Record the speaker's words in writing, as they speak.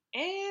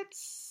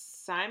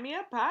It's Sign Me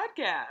Up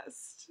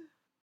Podcast.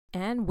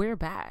 And we're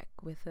back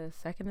with a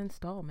second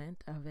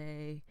installment of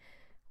a,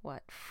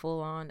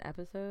 full-on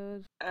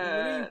episode?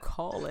 What do you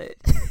call it?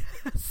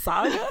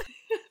 Saga?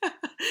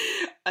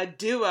 A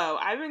duo.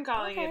 I've been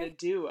calling it a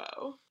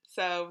duo.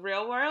 So,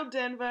 Real World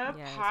Denver,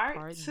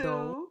 part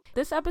 2.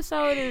 This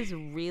episode is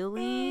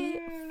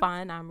really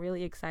fun. I'm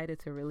really excited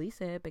to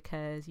release it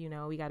because,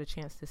 we got a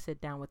chance to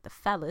sit down with the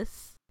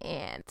fellas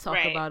and talk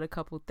about a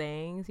couple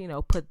things,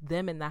 put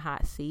them in the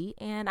hot seat.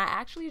 And I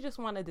actually just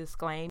want to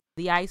disclaim,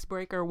 the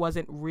icebreaker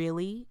wasn't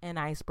really an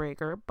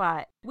icebreaker,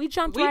 but we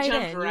jumped right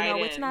in.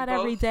 It's not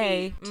every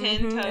day.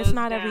 It's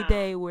not every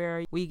day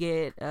where we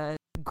get a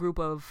group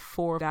of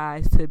 4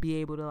 guys to be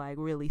able to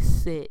really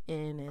sit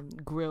in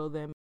and grill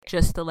them.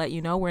 Just to let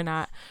you know, we're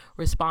not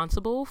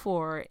responsible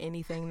for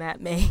anything that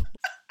may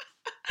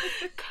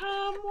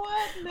come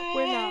what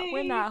may.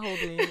 We're not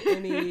holding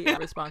any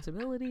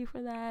responsibility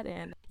for that,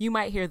 and you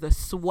might hear the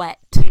sweat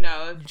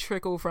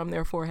trickle from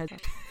their forehead.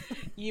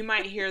 You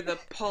might hear the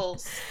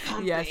pulse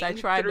pumping. Yes, I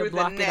tried to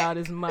block it out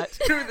as much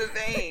through the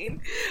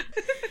vein.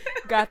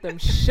 Got them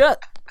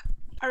shook.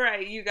 All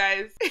right, you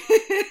guys.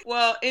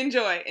 Well,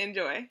 enjoy.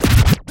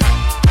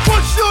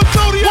 What's your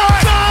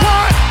zodiac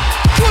sign?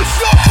 What's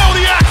your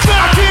zodiac sign?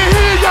 I can't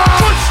hear y'all.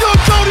 What's your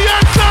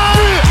zodiac sign?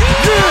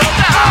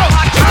 Yeah, out.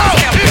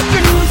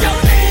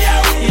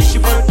 It's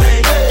your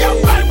birthday.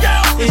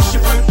 It's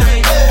your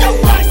birthday.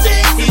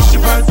 It's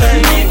your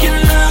birthday.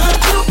 Making love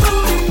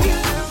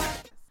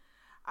to.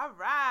 All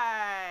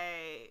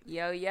right.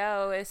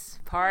 Yo, it's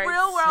part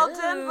Real World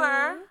 2.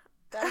 Denver.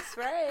 That's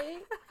right.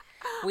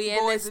 We in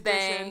Boys this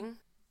edition. thing.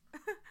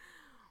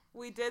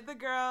 We did the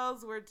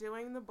girls. We're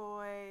doing the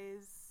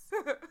boys.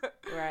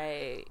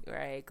 Right.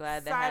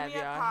 Glad to Sign have Me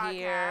Up y'all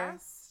here.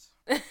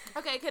 Podcast.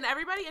 Okay, can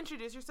everybody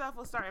introduce yourself?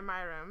 We'll start in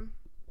my room.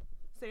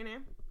 Say your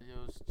name.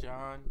 Yo, it's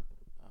John.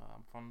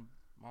 I'm from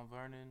Mount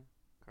Vernon.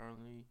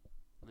 Currently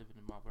living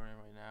in Mount Vernon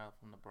right now.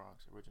 From the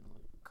Bronx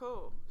originally.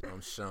 Cool. I'm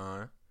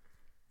Sean,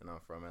 and I'm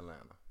from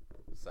Atlanta,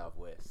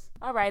 Southwest.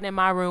 All right, in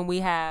my room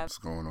we have. What's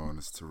going on?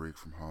 It's Tariq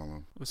from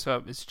Harlem. What's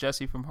up? It's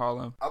Jesse from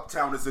Harlem.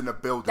 Uptown is in the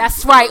building.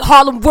 That's right,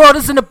 Harlem World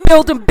is in the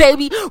building,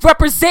 baby.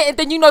 Representing.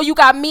 Then you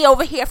got me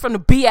over here from the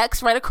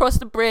BX right across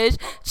the bridge.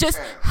 Just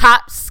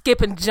hop,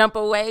 skip, and jump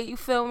away. You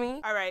feel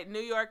me? All right,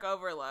 New York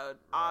overload.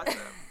 Awesome.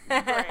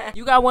 Great.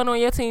 You got one on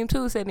your team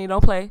too, Sydney.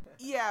 Don't play.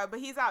 Yeah, but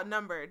he's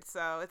outnumbered,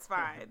 so it's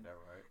fine.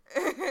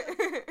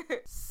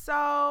 Right.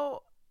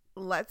 So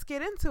let's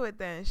get into it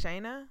then,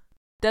 Shayna.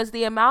 Does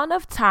the amount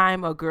of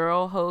time a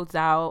girl holds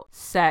out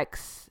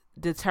sex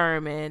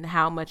determine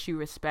how much you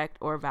respect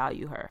or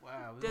value her?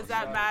 Wow. Does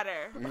that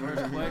matter?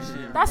 First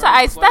question. That's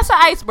an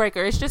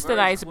icebreaker. It's just an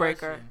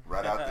icebreaker. Question.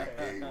 Right out the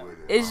gate with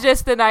it. It's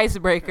just an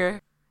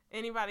icebreaker.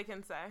 Anybody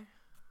can say.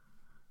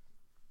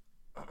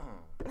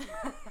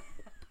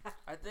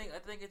 I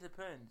think it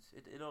depends.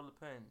 It all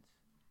depends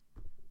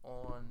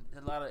on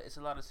it's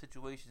a lot of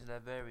situations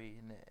that vary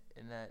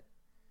in that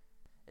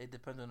it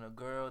depends on the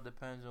girl,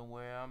 depends on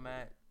where I'm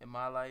at in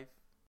my life.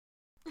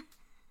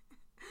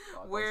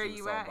 Where are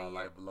you at?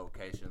 About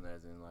location,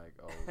 as in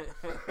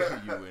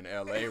you in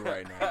LA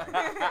right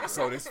now.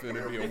 So this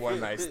finna be a one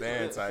night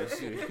stand type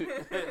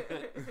shit.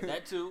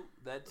 That too.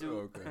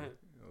 Okay.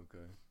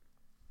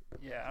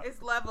 Yeah.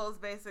 It's levels,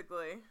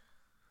 basically.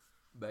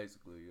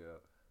 Basically, yeah.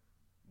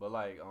 But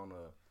on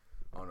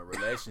a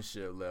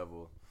relationship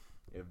level,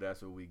 if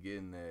that's what we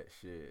getting at,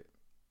 shit.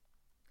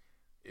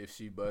 If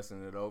she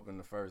busting it open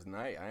the first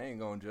night, I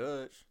ain't gonna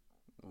judge.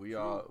 We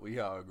all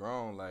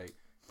grown. Like,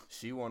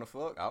 she wanna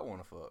fuck, I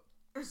wanna fuck,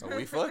 so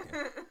we fucking.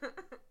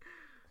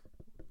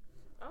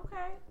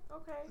 Okay,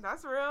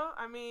 that's real.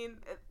 I mean,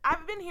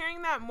 I've been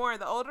hearing that more.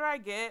 The older I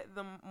get,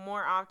 the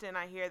more often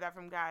I hear that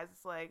from guys.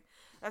 It's like,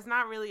 that's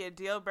not really a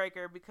deal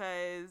breaker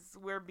because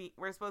we're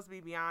supposed to be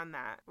beyond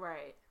that.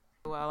 Right.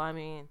 Well, I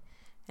mean,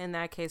 in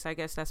that case, I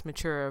guess that's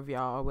mature of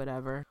y'all or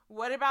whatever.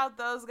 What about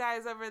those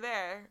guys over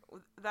there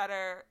that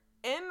are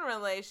in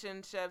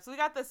relationships? We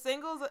got the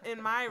singles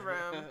in my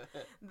room,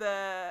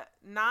 the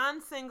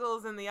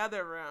non-singles in the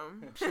other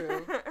room.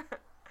 True.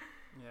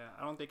 Yeah,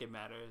 I don't think it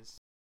matters.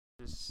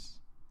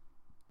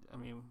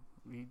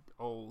 We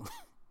old.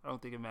 I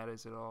don't think it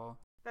matters at all.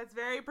 That's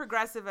very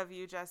progressive of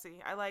you,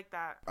 Jesse. I like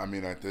that. I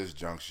mean, at this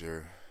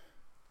juncture,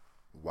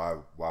 why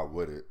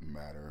would it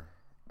matter?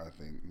 I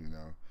think,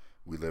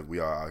 we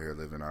all out here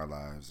living our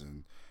lives,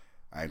 and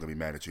I ain't gonna be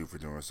mad at you for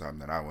doing something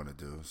that I want to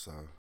do, so.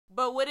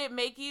 But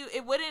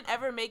it wouldn't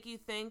ever make you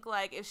think,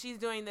 like, if she's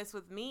doing this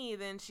with me,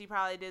 then she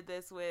probably did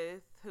this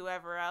with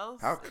whoever else?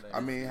 How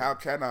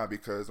can I?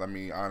 Because,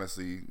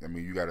 honestly,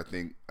 you gotta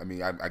think,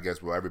 I guess,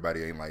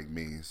 everybody ain't like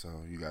me, so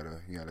you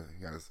gotta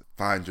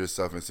find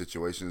yourself in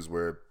situations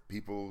where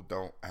people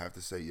don't have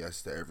to say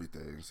yes to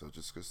everything, so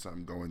just because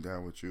something going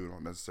down with you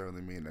don't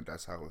necessarily mean that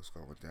that's how it's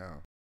going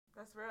down.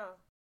 That's real.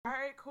 All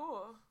right,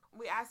 cool.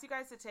 We asked you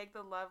guys to take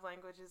the love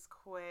languages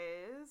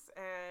quiz,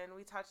 and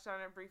we touched on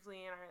it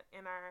briefly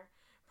in our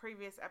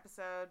previous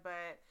episode,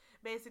 but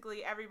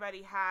basically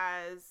everybody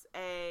has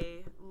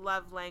a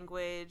love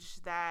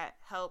language that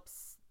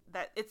helps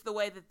that it's the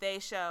way that they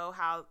show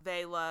how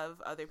they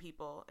love other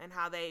people and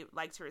how they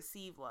like to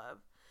receive love.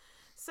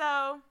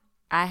 So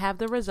I have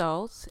the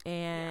results,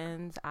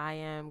 and I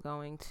am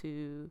going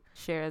to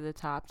share the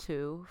top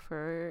 2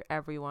 for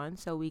everyone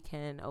so we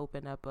can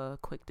open up a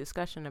quick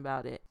discussion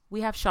about it.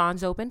 We have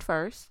Sean's open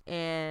first,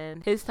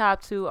 and his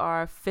top 2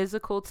 are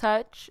physical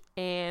touch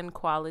and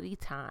quality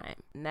time.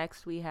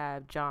 Next, we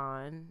have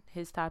John.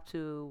 His top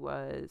 2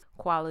 was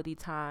quality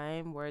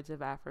time, words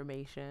of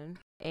affirmation.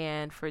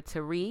 And for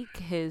Tariq,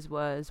 his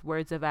was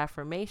words of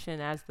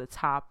affirmation as the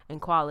top, and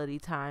quality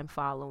time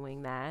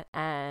following that.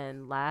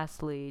 And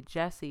lastly,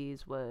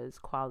 Jesse's was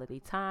quality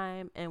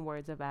time and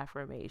words of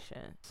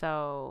affirmation.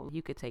 So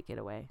you could take it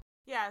away.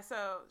 Yeah,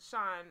 so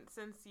Sean,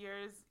 since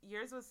yours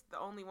was the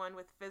only one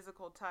with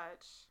physical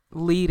touch.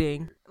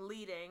 Leading,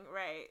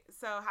 right.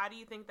 So how do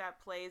you think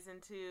that plays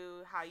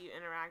into how you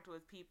interact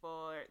with people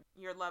or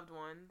your loved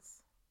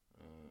ones?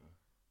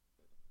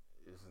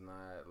 It's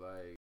not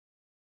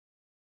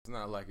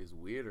like it's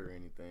weird or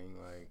anything.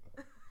 Like,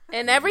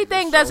 and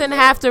everything doesn't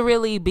have to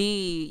really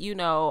be,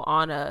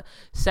 on a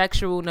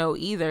sexual note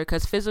either,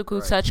 because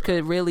physical touch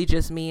could really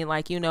just mean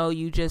like,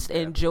 you just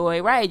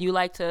enjoy, right? You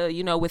like to,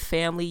 with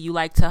family, you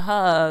like to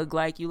hug,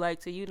 like you like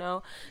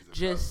to,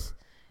 just,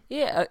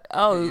 yeah.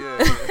 Oh, yeah.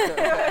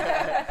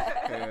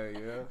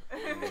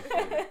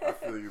 I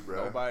feel you,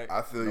 bro. Nobody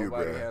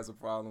has a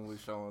problem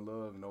with showing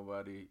love.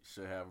 Nobody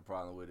should have a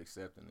problem with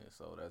accepting it.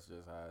 So that's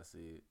just how I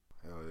see it.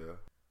 Hell yeah.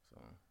 So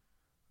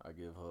I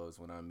give hugs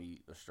when I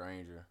meet a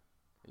stranger.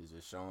 It's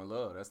just showing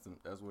love. That's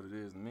what it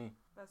is to me.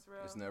 That's real.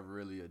 It's never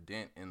really a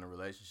dent in the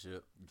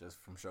relationship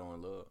just from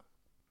showing love.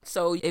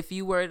 So if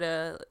you were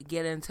to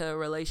get into a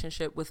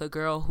relationship with a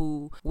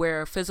girl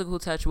where physical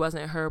touch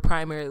wasn't her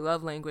primary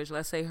love language,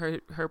 let's say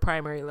her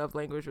primary love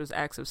language was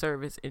acts of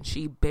service, and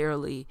she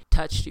barely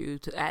touched you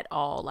at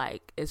all,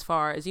 like as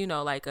far as,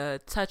 like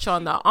a touch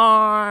on the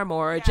arm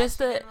or just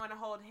she didn't want to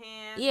hold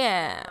hands.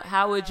 Yeah. Like,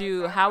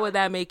 how would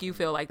that make you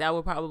feel? Like that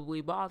would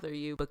probably bother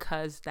you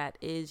because that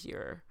is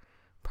your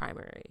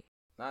primary.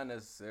 Not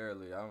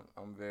necessarily.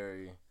 I'm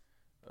very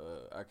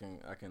I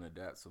can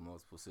adapt to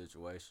multiple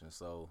situations,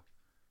 so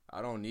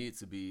I don't need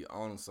to be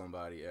on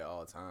somebody at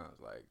all times.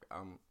 Like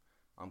I'm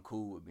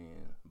cool with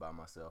being by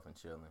myself and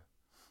chilling.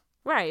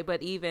 Right,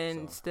 but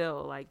even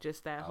still, like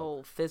just that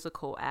whole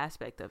physical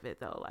aspect of it,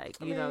 though,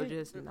 like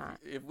not.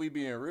 If we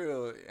being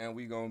real and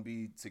we gonna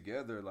be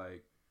together,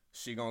 like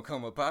she gonna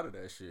come up out of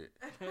that shit.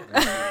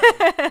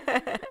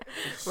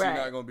 She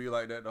not gonna be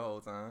like that the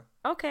whole time.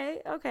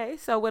 Okay.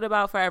 So what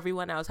about for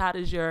everyone else? How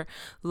does your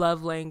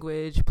love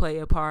language play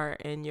a part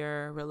in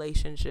your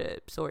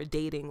relationships or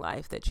dating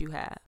life that you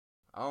have?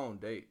 I don't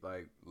date.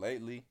 Like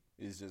lately,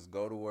 it's just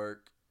go to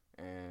work,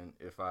 and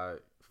if I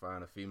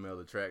find a female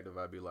attractive,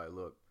 I'd be like,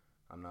 look,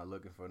 I'm not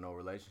looking for no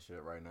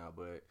relationship right now,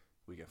 but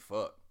we can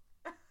fuck.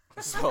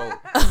 So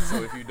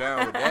if you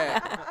down with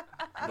that,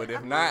 but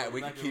if not,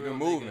 we can keep it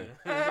moving.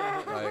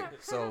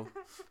 Like, so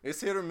it's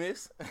hit or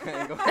miss.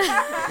 ain't gonna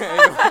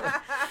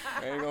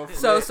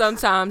so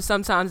sometimes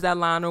that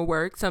line will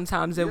work.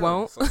 Sometimes it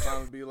won't.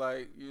 Sometimes be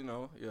like,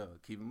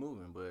 keep it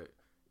moving, but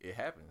it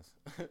happens.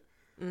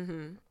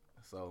 Mm-hmm.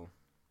 So.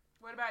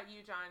 What about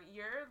you, John?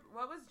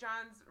 What was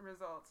John's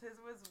results? His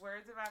was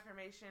words of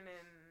affirmation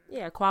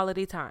and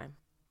quality time.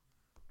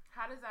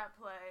 How does that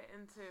play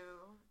into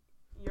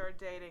your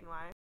dating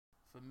life?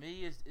 For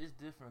me, it's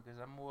different because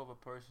I'm more of a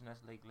person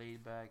that's like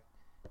laid back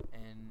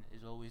and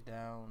is always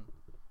down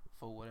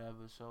for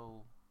whatever.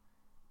 So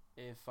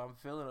if I'm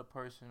feeling a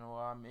person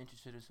or I'm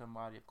interested in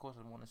somebody, of course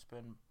I want to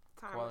spend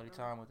quality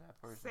time with that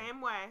person.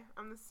 Same way.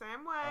 I'm the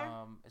same way.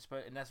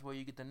 And that's where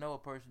you get to know a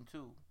person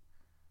too.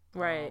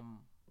 Right.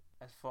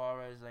 As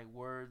far as like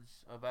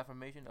words of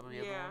affirmation,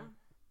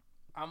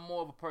 I'm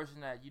more of a person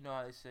that,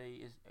 how they say,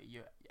 is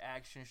your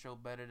actions show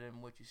better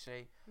than what you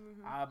say.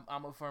 Mm-hmm.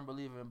 I'm a firm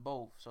believer in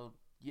both. So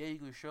yeah, you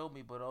can show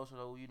me, but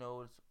also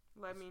it's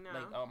let me know.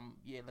 Like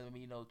let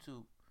me know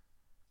too.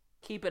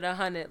 Keep it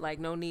 100. Like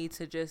no need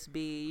to just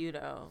be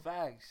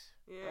facts.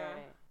 Yeah,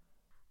 right.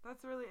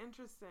 That's really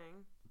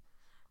interesting.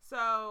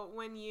 So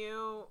when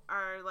you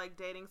are like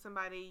dating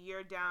somebody,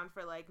 you're down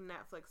for like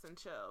Netflix and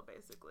chill,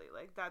 basically.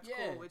 Like that's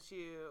cool with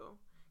you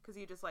because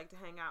you just like to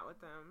hang out with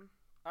them.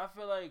 I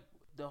feel like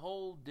the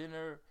whole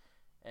dinner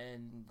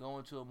and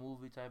going to a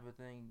movie type of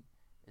thing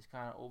is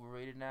kind of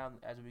overrated now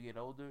as we get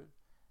older.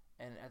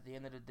 And at the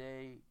end of the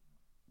day,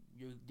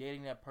 you're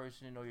dating that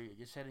person or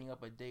you're setting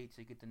up a date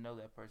to get to know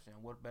that person.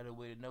 And what better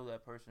way to know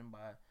that person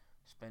by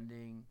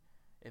spending,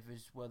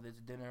 whether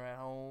it's dinner at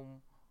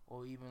home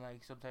or even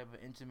like some type of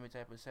intimate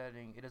type of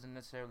setting. It doesn't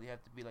necessarily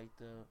have to be like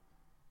the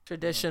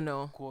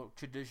traditional quote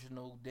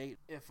traditional date.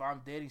 If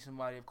I'm dating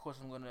somebody, of course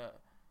I'm gonna,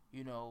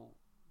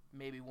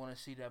 maybe want to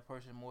see that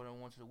person more than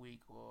once a week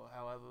or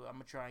however. I'm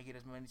gonna try and get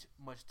as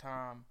much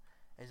time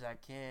as I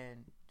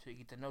can to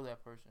get to know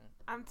that person.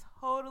 I'm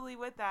totally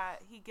with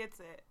that. He gets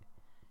it.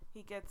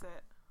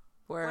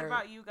 Word. What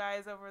about you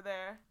guys over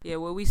there? Yeah,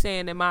 what we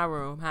saying in my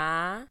room,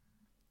 huh?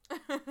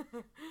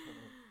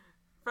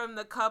 From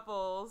the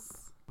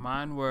couples.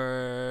 Mine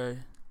were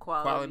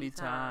quality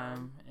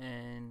time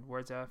and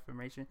words of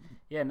affirmation.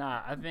 Yeah,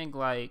 I think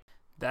like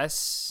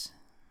that's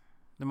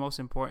the most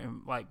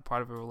important like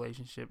part of a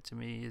relationship to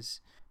me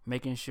is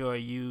making sure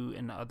you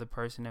and the other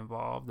person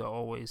involved are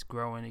always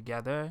growing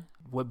together.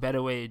 What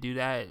better way to do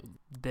that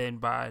than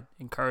by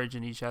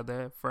encouraging each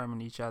other,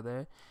 affirming each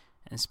other,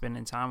 and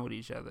spending time with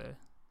each other.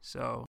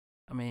 So,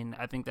 I mean,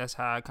 I think that's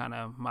how I kind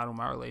of model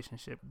my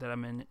relationship that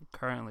I'm in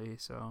currently.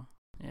 So,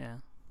 yeah.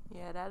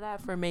 Yeah, that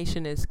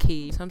affirmation is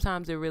key.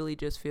 Sometimes it really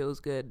just feels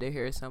good to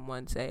hear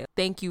someone say,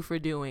 thank you for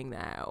doing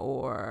that,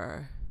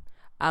 or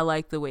I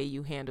like the way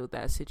you handled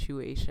that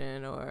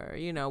situation, or,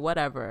 you know,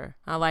 whatever.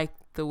 I like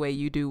the way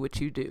you do what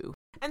you do.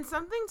 And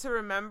something to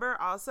remember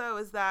also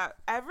is that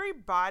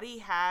everybody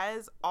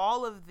has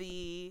all of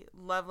the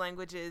love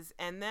languages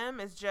in them.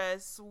 It's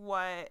just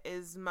what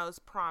is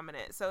most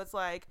prominent. So it's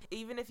like,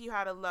 even if you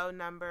had a low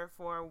number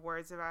for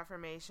words of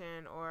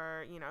affirmation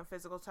or, you know,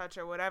 physical touch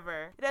or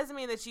whatever, it doesn't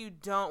mean that you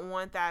don't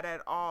want that at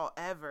all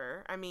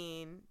ever. I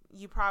mean,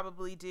 you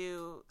probably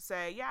do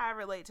say, yeah, I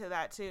relate to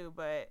that too,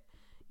 but,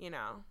 you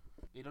know.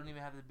 It don't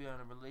even have to be on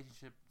a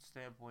relationship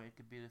standpoint. It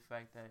could be the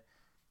fact that,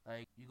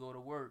 like, you go to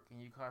work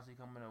and you constantly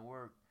come into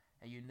work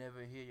and you never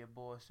hear your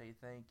boss say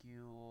thank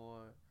you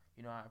or,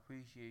 you know, I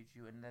appreciate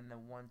you. And then the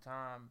one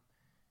time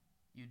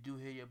you do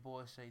hear your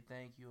boss say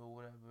thank you or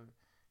whatever,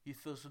 you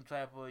feel some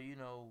type of, you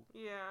know,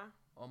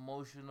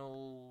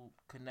 emotional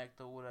connect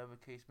or whatever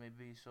case may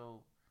be. So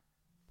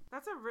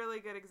that's a really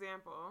good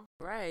example.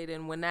 Right.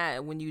 And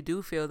when you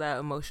do feel that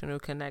emotional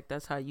connect,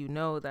 that's how you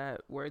know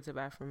that words of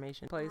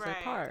affirmation plays a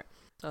part.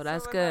 So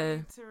that's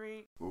good.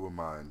 What were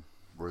mine?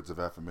 Words of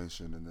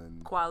affirmation and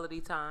then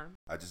quality time.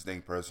 I just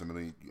think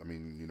personally, I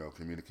mean, you know,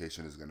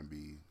 communication is gonna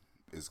be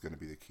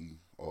the key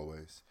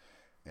always.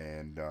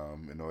 And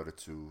in order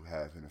to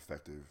have an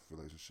effective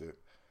relationship,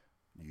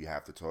 you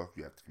have to talk,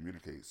 you have to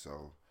communicate.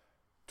 So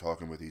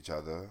talking with each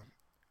other,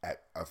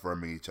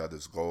 affirming each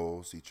other's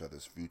goals, each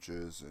other's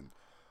futures, and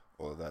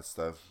all of that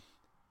stuff,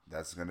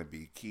 that's gonna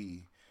be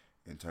key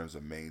in terms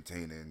of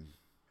maintaining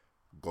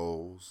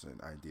goals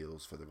and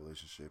ideals for the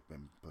relationship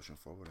and pushing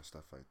forward and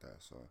stuff like that.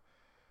 So,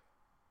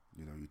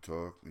 you know, you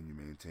talk and you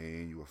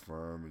maintain, you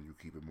affirm, and you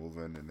keep it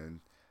moving, and then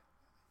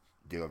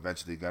you're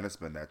eventually gonna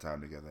spend that time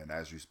together. And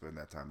as you spend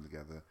that time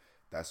together,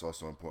 that's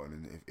also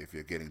important if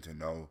you're getting to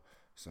know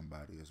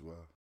somebody as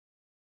well.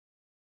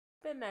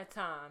 Spend that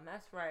time.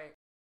 That's right.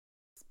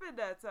 Spend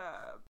that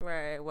time.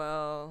 Right.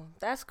 Well,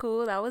 that's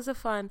cool. That was a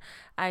fun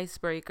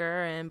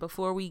icebreaker. And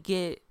before we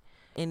get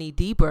any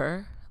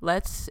deeper,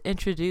 let's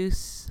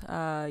introduce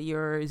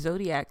your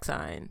zodiac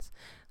signs.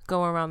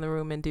 Go around the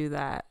room and do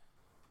that.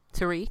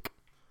 Tariq?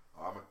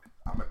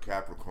 I'm a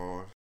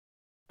Capricorn.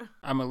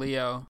 I'm a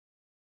Leo.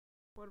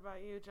 What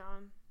about you,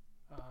 John?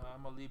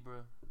 I'm a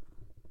Libra.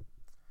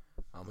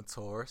 I'm a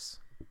Taurus.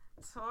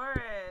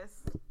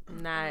 Taurus.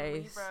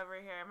 Nice. Libra over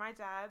here. My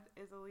dad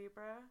is a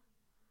Libra.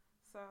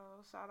 So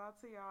shout out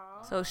to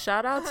y'all. So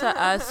shout out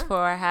to us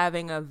for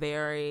having a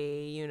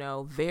very, you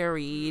know,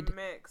 varied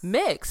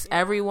mix. Yeah.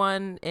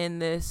 Everyone in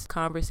this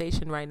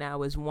conversation right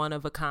now is one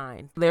of a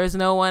kind. There's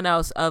no one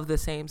else of the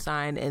same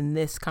sign in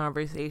this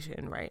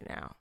conversation right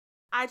now.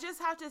 I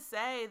just have to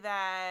say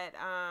that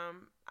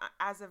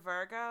as a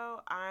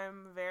Virgo,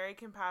 I'm very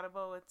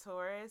compatible with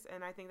Taurus,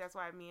 and I think that's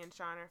why me and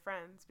Sean are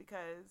friends,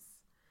 because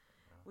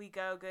we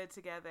go good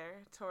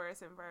together,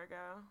 Taurus and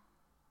Virgo.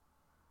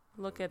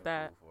 Look at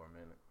that. For a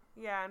minute.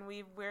 Yeah, and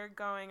we're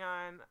going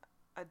on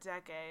a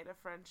decade of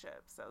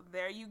friendship. So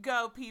there you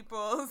go,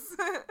 peoples.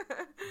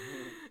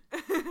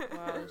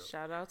 Well,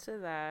 shout out to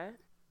that.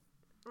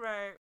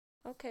 Right.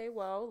 Okay,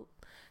 well,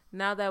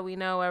 now that we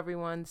know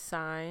everyone's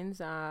signs,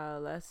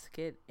 let's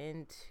get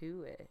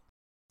into it.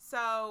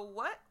 So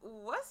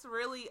what's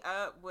really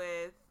up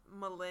with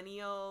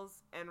millennials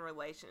and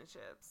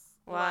relationships?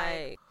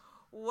 Like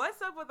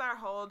what's up with our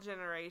whole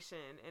generation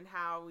and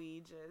how we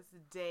just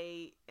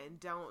date and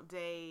don't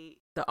date?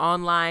 The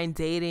online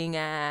dating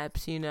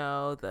apps, you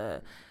know,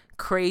 the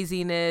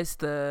craziness,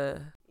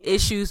 the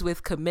issues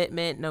with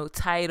commitment, no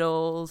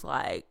titles.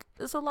 Like,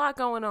 there's a lot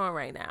going on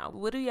right now.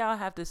 What do y'all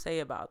have to say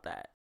about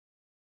that?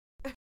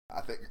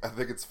 I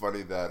think it's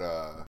funny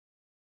that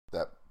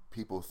that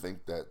people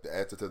think that the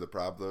answer to the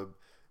problem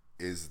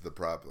is the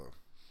problem,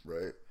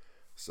 right?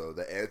 So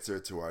the answer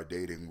to our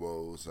dating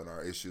woes and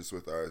our issues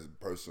with our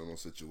personal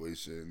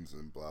situations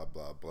and blah,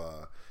 blah,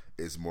 blah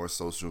is more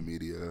social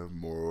media,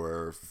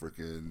 more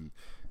freaking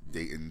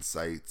dating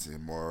sites,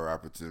 and more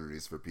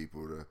opportunities for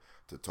people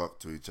to talk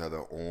to each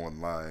other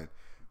online,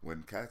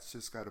 when cats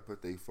just got to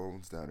put their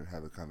phones down and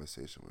have a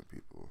conversation with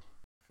people.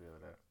 Feel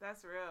that.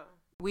 That's real.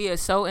 We are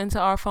so into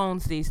our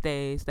phones these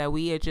days that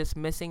we are just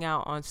missing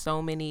out on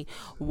so many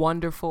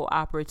wonderful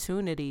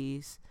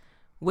opportunities,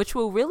 which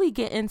will really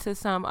get into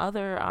some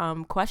other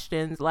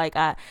questions. Like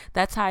that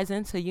ties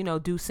into, you know,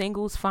 do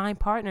singles find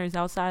partners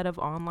outside of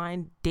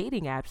online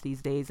dating apps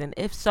these days? And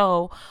if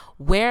so,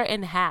 where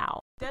and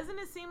how? Doesn't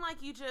it seem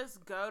like you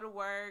just go to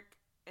work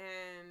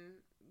and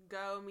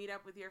go meet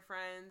up with your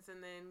friends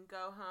and then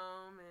go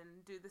home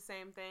and do the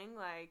same thing?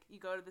 Like, you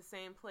go to the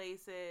same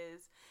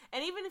places.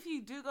 And even if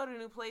you do go to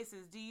new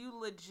places, do you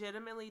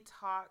legitimately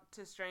talk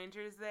to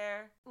strangers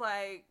there?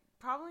 Like,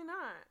 probably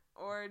not.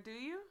 Or do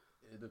you?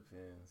 It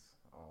depends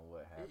on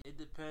what happens. It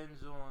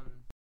depends on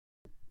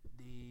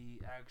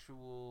the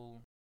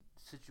actual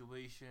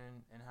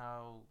situation and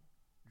how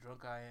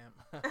drunk I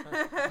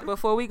am.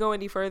 Before we go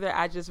any further,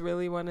 I just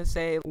really want to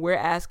say we're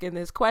asking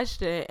this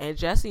question and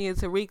Jesse and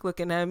Tariq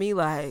looking at me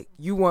like,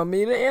 you want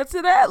me to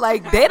answer that?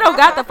 Like, they don't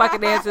got the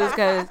fucking answers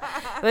because,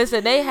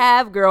 listen, they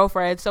have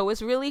girlfriends. So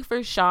it's really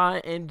for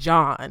Sean and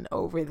John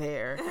over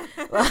there.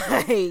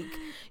 Like,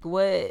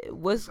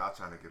 what's... Y'all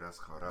trying to get us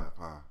caught up,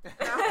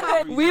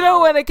 huh? We don't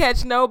want to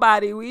catch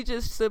nobody. We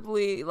just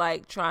simply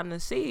like trying to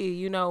see,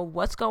 you know,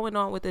 what's going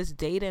on with this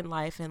dating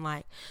life and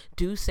like,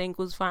 do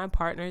singles find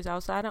partners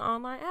outside of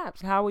online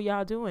apps? How are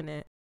y'all doing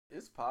it?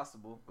 It's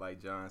possible,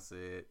 like John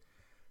said.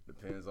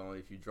 Depends on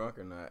if you're drunk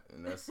or not,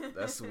 and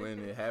that's when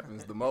it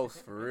happens the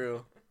most, for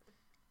real.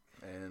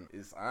 And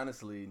it's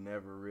honestly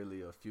never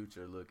really a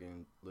future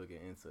looking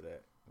into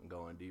that and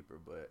going deeper.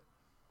 But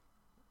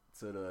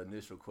to the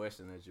initial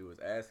question that you was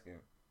asking,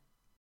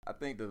 I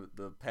think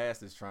the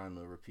past is trying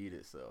to repeat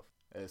itself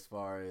as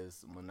far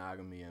as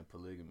monogamy and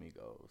polygamy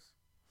goes.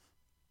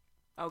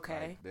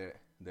 Okay. Like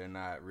they're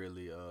not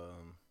really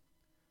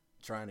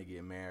trying to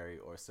get married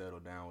or settle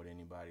down with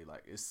anybody.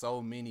 Like, it's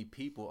so many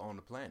people on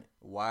the planet.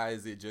 Why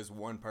is it just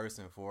one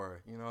person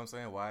for, you know what I'm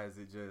saying? Why is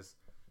it just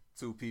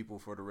two people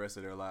for the rest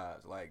of their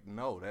lives? Like,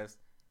 no,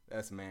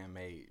 that's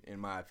man-made, in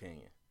my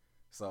opinion.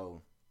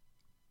 So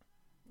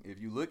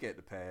if you look at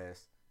the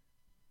past,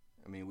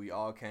 I mean, we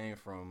all came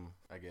from,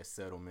 I guess,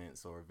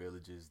 settlements or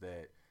villages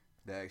that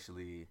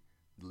actually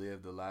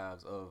lived the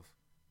lives of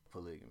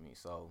polygamy.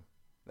 So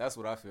that's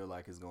what I feel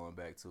like is going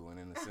back to, and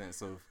in the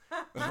sense of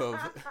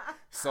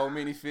so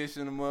many fish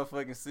in the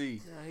motherfucking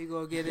sea. Yeah, he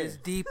gonna get his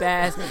deep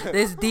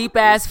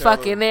ass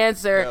fucking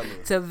answer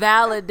to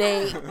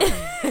validate.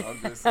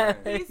 I'm just saying.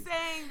 He's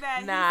saying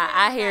that. Nah,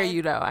 I hear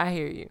you though. I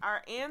hear you.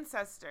 Our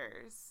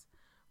ancestors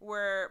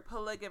were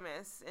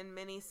polygamous in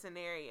many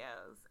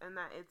scenarios, and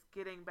that it's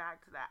getting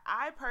back to that.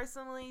 I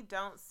personally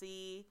don't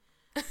see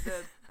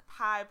the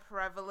high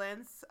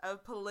prevalence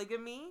of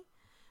polygamy.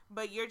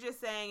 But you're just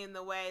saying in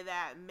the way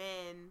that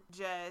men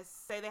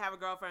just say they have a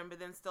girlfriend but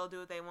then still do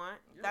what they want.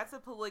 Yeah. That's a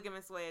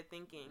polygamous way of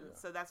thinking. Yeah.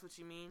 So that's what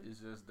you mean? It's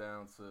just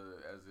down to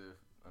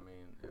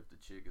if the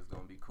chick is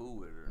going to be cool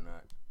with it or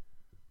not.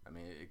 I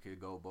mean, it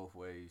could go both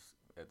ways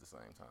at the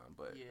same time.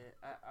 But yeah,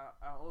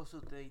 I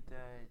also think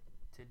that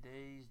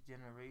today's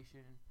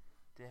generation,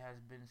 there has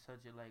been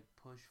such a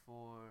push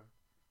for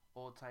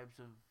all types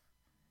of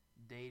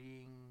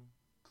dating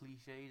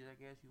cliches, I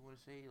guess you want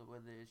to say, or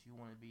whether it's you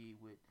want to be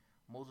with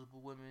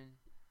multiple women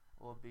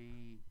or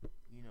be,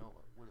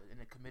 in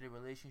a committed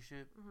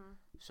relationship. Mm-hmm.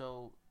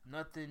 So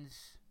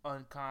nothing's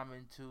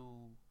uncommon to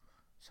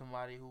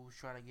somebody who's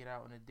trying to get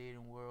out in the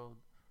dating world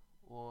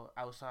or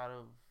outside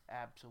of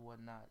apps or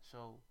whatnot.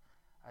 So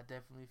I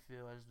definitely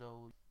feel as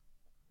though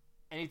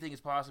anything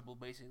is possible,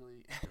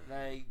 basically.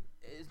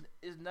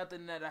 It's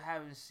nothing that I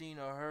haven't seen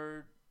or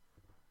heard.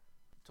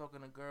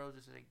 Talking to girls,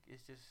 it's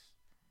just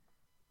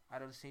I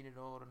done seen it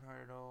all, done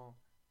heard it all.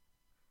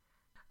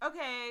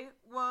 Okay,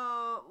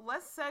 well,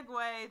 let's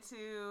segue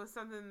to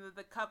something that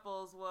the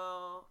couples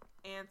will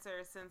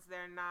answer since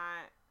they're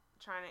not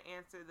trying to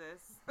answer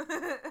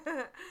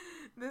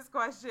this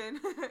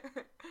question.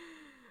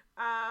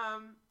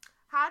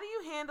 How do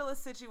you handle a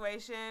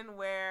situation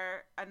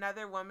where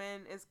another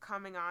woman is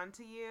coming on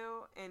to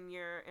you and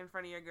you're in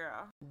front of your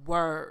girl?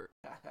 Word.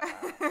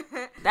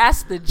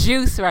 That's the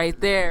juice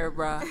right there,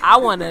 bro. I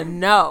want to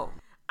know.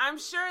 I'm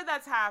sure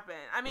that's happened.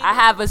 I mean, I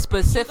have a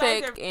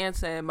specific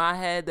answer in my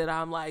head that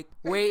I'm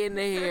waiting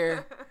to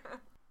hear.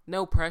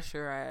 No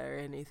pressure or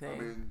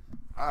anything.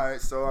 All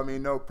right, so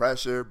no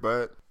pressure,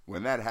 but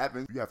when that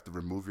happens, you have to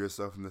remove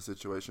yourself from the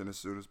situation as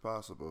soon as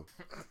possible.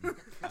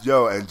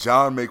 Yo, and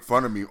John make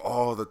fun of me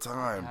all the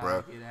time,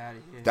 bro. Get out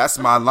of here. That's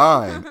my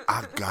line.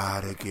 I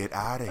gotta get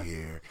out of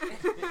here.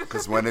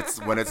 Because when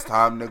it's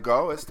time to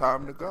go, it's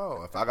time to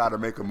go. If I gotta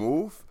make a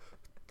move,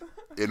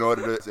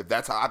 if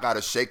that's how I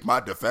gotta shake my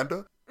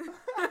defender.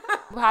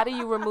 How do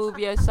you remove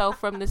yourself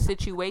from the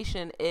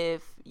situation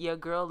if your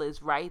girl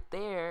is right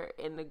there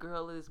and the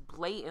girl is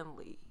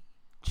blatantly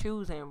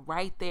choosing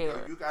right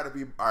there? You gotta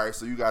be all right.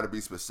 So you gotta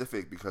be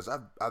specific because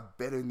I've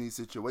been in these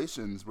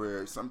situations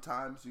where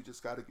sometimes you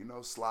just gotta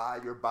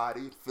slide your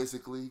body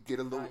physically, get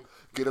a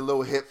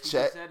little hip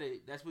check. You said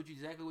it. That's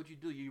exactly what you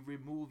do. You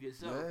remove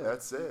yourself. Yeah,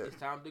 that's it. It's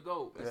time to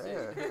go. That's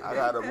it. I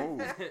gotta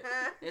move.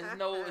 There's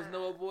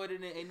no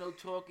avoiding it. Ain't no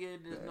talking.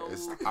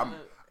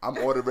 I'm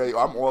all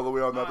the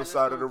way on the other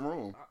side of the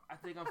room. I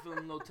think I'm feeling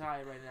a little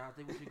tired right now. I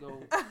think we should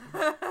go.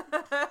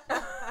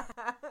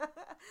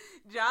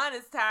 John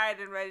is tired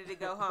and ready to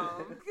go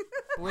home.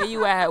 Where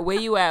you at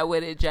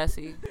with it,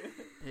 Jesse?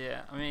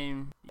 Yeah, I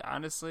mean,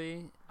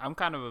 honestly, I'm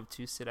kind of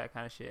obtuse to that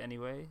kind of shit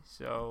anyway.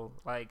 So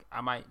like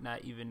I might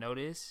not even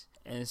notice.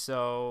 And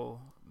so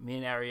me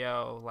and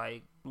Ariel,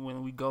 like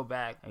when we go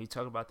back and we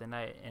talk about the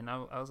night, and I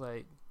was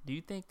like, do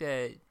you think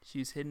that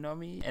she's hitting on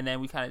me? And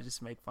then we kind of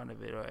just make fun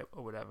of it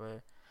or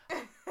whatever.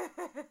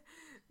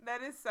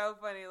 That is so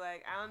funny.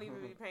 Like, I don't even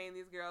be paying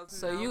these girls.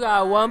 So you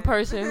got one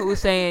person who's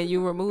saying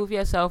you remove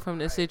yourself from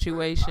the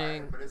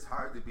situation. But it's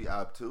hard to be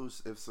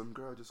obtuse if some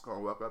girl just gonna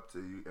walk up to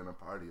you in a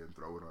party and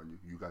throw it on you.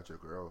 You got your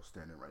girl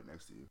standing right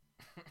next to you.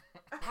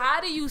 How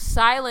do you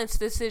silence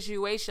the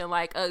situation?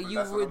 Like,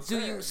 you remove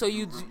yourself?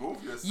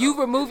 You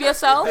remove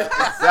yourself?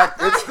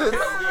 Exactly.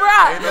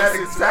 Bruh. In that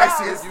exact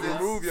sense, you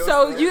remove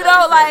yourself. So you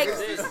don't like.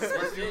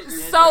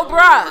 So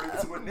bruh.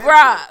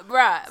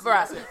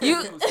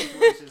 You.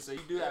 So you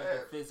do have to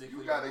physically.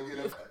 You gotta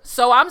get up.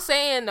 So I'm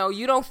saying though,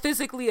 you don't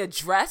physically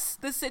address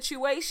the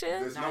situation.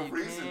 There's no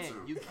reason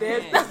to.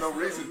 There's no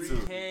reason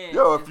to.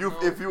 Yo,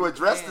 if you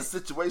address the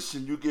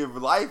situation, you give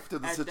life to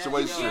the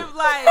situation. You give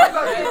life.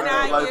 You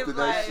not give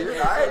life.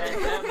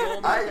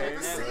 I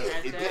didn't see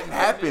it. It didn't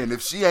happen.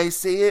 If she ain't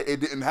see it, it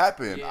didn't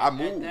happen. Yeah, I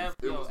moved. At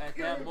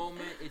that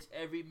moment, it's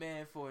every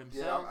man for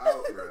himself. Yeah, I'm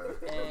out, bro.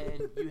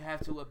 And you have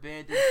to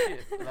abandon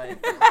ship.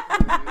 Like,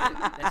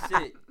 that's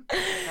it.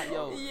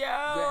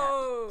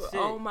 Yo.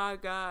 Oh my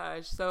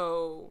gosh.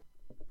 So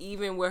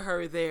even with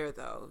her there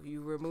though,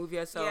 you remove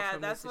yourself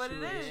from the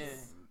situation. Yeah, that's what it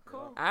is.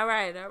 Cool. All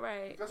right.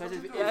 That's what you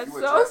do. That's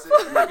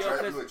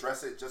You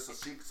address it just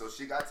so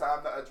she got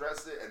time to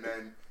address it, and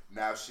then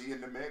now she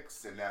in the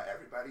mix, and now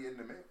everybody in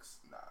the mix.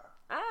 Nah.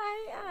 All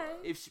right.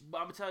 I'm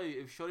gonna tell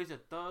you, if Shorty's a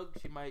thug,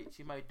 she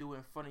might do it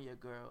in front of your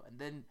girl, and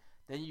then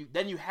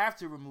you have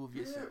to remove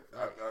yourself.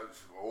 Yeah.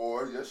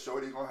 Or your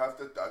shorty gonna have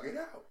to thug it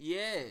out.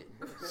 Yeah,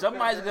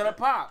 somebody's gonna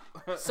pop.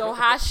 So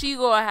how she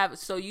gonna have?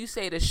 So you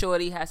say the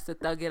shorty has to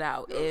thug it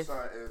out? If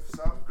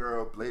some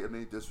girl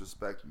blatantly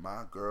disrespect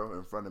my girl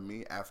in front of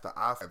me after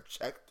I have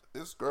checked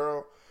this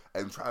girl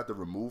and tried to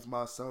remove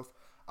myself,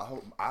 I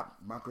hope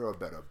my girl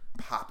better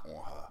pop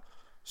on her.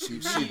 She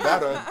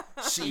better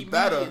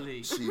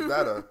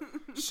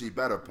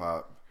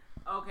pop.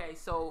 Okay,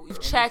 so you've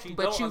checked,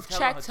 but you've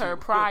checked her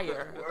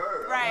prior.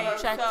 Right.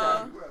 You checked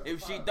her.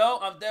 If she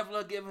don't, I'm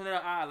definitely giving her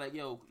an eye. Like,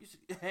 yo, you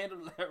should handle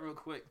that real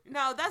quick.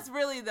 No, that's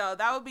really though.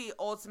 That would be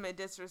ultimate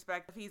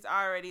disrespect if he's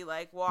already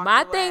like walked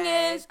My away. thing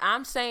is,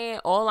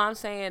 all I'm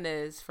saying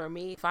is, for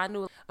me, if I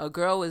knew a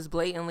girl was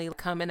blatantly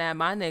coming at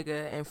my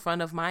nigga in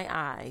front of my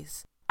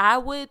eyes, I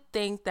would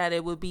think that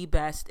it would be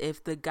best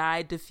if the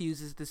guy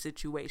diffuses the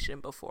situation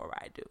before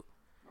I do.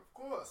 Of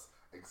course.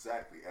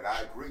 Exactly. And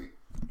I agree.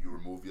 You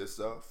remove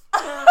yourself.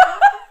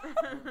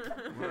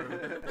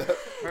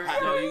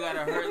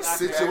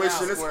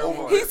 Situation is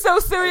over. He's so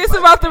serious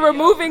about the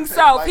removing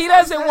self. He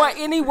doesn't want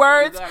any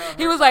words.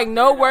 He was like,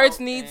 no words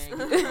needs.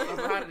 There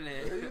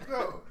you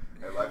go.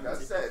 And like I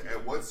said,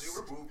 and once you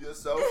remove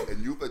yourself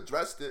and you've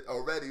addressed it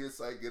already, it's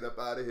like, get up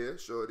out of here,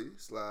 shorty.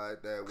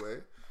 Slide that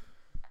way.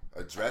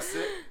 Address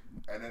it,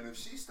 and then if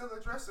she's still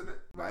addressing it,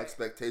 my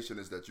expectation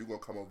is that you're gonna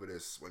come over there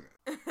swinging.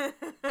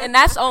 And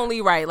that's only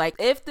right. Like,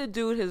 if the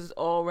dude has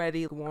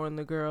already warned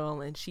the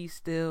girl and she's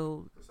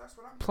still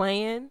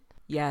playing,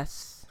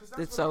 yes,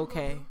 it's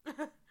okay.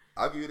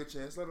 I'll give you the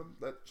chance.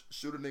 Let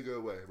shoot a nigga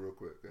away real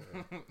quick.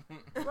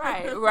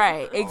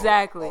 Right,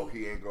 exactly. Oh,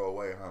 he ain't go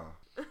away,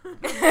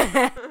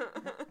 huh?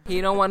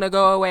 He don't want to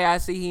go away. I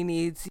see he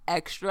needs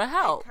extra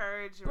help.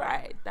 Encouragement.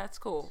 Right, that's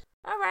cool.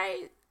 All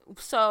right.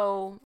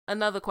 So,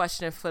 another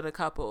question for the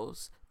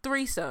couples.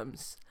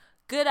 Threesomes.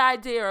 Good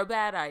idea or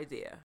bad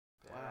idea?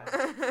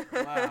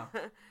 Wow.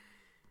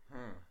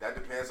 That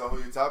depends on who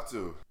you talk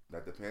to.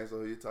 That depends.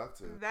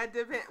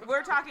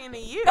 We're talking to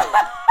you.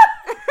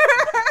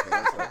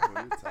 Depends on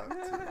who you talk to.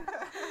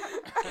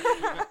 Depends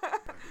on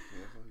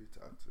who you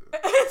talk to.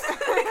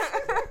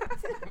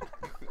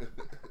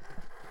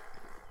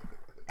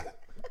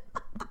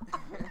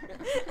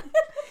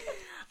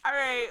 All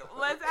right,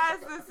 let's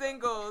ask the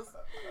singles.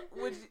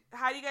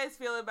 How do you guys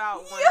feel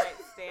about one-night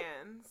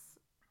stands?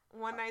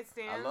 One-night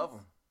stands? I love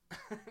them.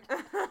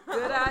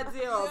 Good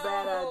idea or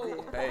bad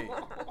idea? Hey,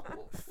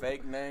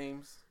 fake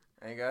names.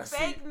 Ain't got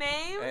fake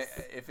names?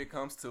 If it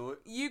comes to it.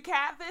 You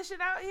catfishing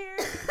out here?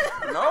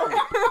 No,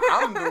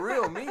 I'm the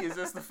real me. It's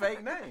just the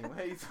fake name. What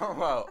are you talking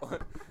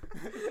about?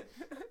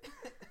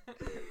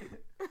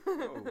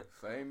 No,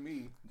 same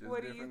me. Just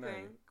what do you name.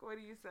 think? What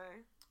do you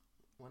say?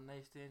 One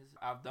night stands.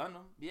 I've done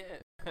them. Yeah.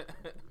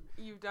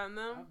 You've done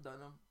them? I've done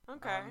them.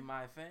 Okay. I'm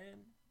my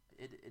fan.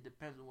 It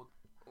depends on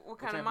what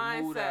kind of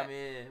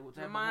mindset? What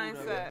type of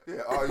mindset?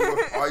 Yeah,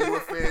 are you a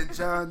fan,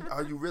 John?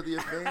 Are you really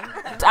a fan?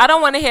 I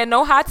don't want to hear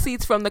no hot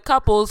seats from the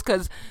couples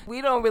because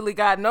we don't really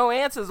got no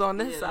answers on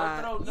this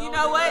side. You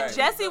know what? Right.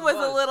 Jesse was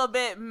a little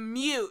bit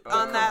mute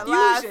on that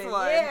last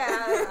one.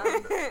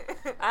 Yeah.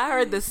 I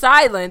heard the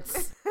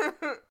silence.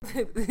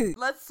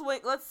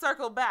 Let's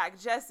circle back,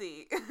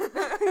 Jesse.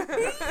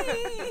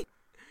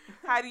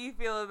 How do you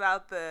feel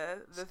about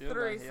the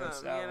threesome?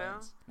 You know?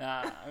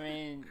 Nah, I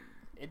mean,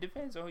 it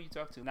depends on who you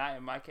talk to. Not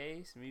in my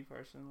case, me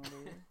personally.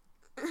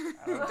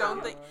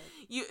 Don't think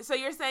you. So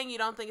you're saying you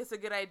don't think it's a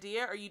good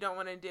idea, or you don't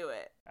want to do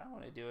it? I don't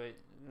want to do it.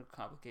 It'll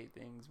complicate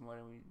things more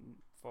than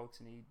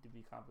folks need to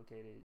be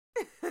complicated.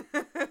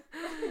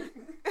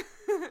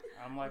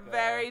 I'm like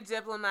very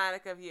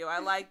diplomatic of you. I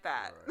like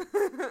that.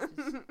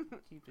 Just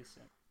keep it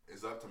simple.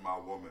 It's up to my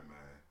woman, man.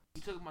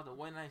 You talking about the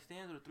one night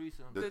stands or the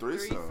threesome? The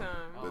threesome.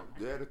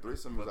 The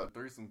threesome is But up. the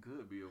threesome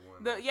could be a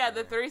one.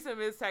 The threesome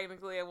is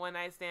technically a one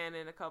night stand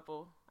in a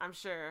couple. I'm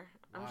sure.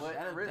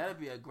 That'd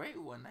be a great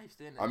one night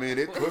stand. I mean,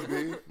 it could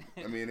be.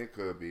 It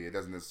could be. It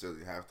doesn't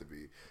necessarily have to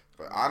be.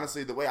 But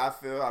honestly, the way I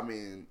feel, I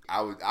mean,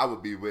 I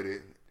would be with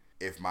it.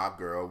 If my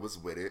girl was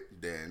with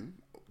it, then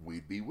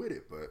we'd be with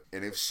it.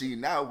 And if she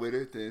not with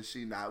it, then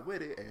she not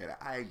with it, and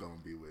I ain't gonna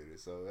be with it.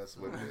 So that's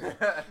what it is.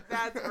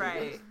 That's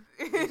right.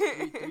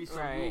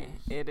 Right.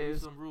 It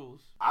is. Some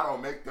rules. I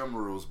don't make them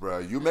rules, bro.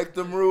 You make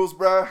them rules,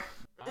 bro.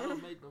 I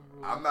don't make them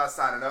rules. I'm not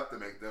signing up to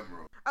make them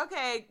rules.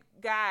 Okay,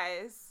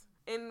 guys,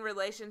 in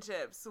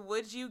relationships,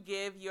 would you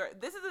give your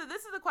this is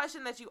a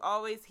question that you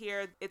always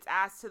hear. It's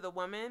asked to the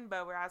woman,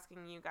 but we're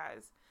asking you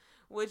guys.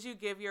 Would you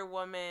give your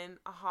woman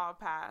a hall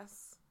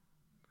pass?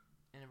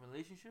 In a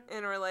relationship?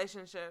 In a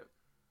relationship.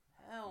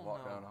 Hell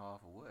Walk no. down the hall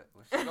for what?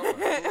 Where's she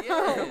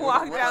going?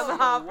 Walk down the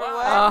hall for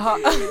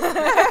what?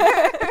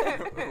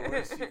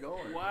 Where's she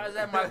going? Why is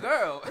that my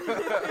girl?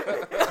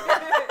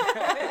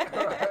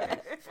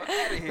 Fuck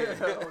out of here.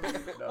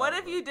 What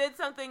if you did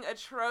something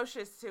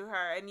atrocious to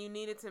her and you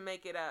needed to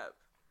make it up?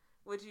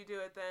 Would you do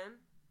it then?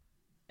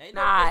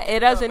 Nah,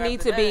 it doesn't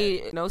need to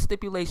be no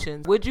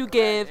stipulations. Would you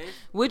give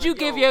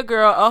your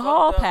girl a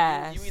hall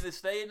pass? You either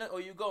staying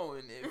or you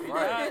going.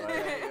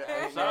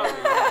 I'm sorry.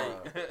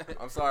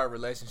 I'm sorry,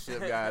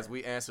 relationship guys.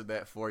 We answered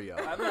that for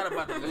y'all. I'm not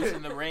about to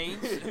loosen the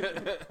range.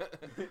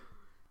 For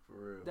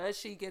real. Does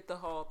she get the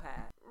hall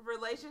pass?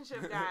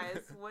 Relationship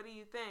guys, what do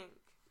you think?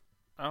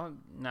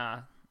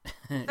 Nah.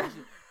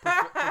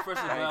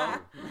 Professor Bell.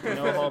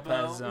 No hall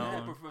pass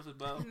zone. Professor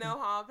Bell. No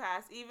hall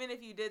pass. Even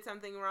if you did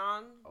something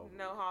wrong,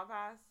 no hall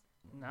pass?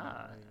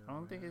 Nah, I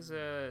don't think it's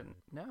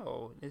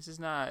no. This is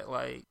not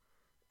like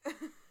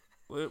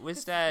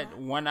what's that?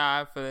 One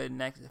eye for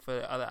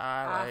the other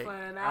eye,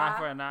 eye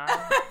for an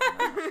eye.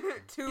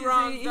 Two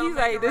wrongs. He's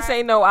like, this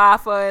ain't no eye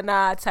for an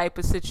eye type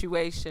of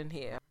situation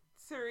here.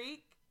 Tariq?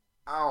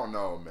 I don't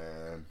know,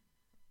 man.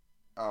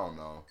 I don't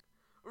know.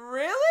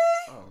 Really?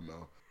 I don't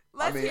know.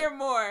 Let's hear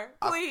more.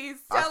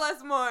 Please tell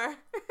us more.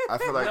 I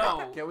feel like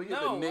can we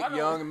get the Nick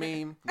Young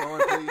meme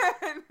going, please?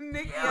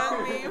 Nick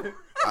Young meme.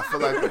 I feel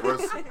like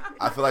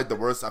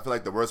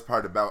the worst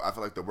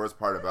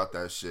part about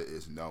that shit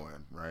is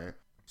knowing, right?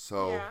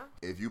 So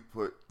if you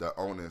put the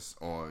onus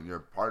on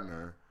your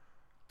partner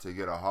to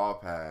get a hall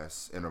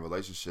pass in a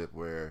relationship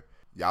where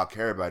y'all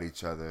care about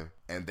each other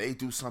and they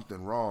do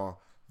something wrong,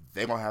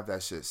 they gonna have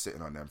that shit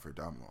sitting on them for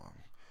dumb long.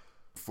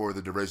 For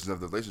the duration of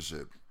the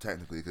relationship,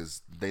 technically,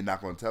 because they're not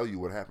going to tell you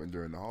what happened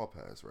during the hall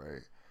pass,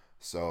 right?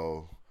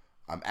 So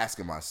I'm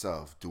asking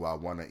myself, do I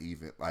want to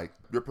even, like,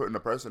 you're putting a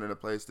person in a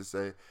place to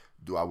say,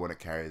 do I want to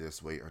carry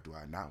this weight or do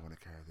I not want to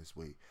carry this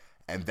weight?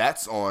 And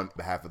that's on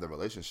behalf of the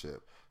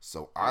relationship.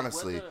 So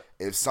honestly,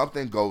 if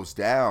something goes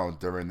down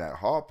during that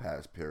hall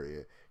pass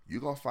period, you're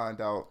going to find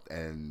out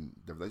and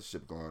the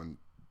relationship going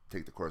to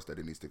take the course that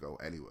it needs to go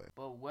anyway.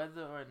 But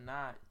whether or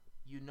not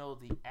you know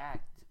the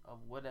act of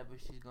whatever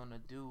she's going to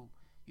do,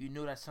 you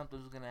knew that something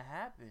was going to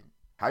happen.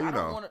 How you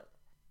know?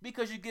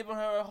 Because you're giving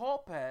her a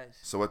hall pass.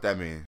 So what that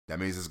mean? That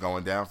means it's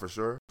going down for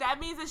sure? That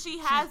means that she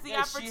has the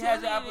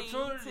opportunity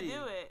to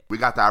do it. We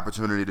got the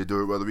opportunity to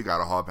do it whether we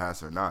got a hall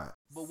pass or not.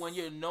 But when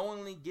you're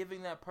knowingly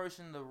giving that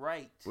person the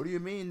right. What do you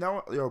mean?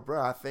 No, yo,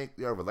 bro, I think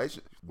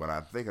when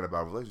I'm thinking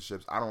about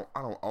relationships, I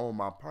don't own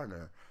my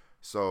partner.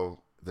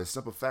 So the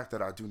simple fact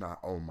that I do not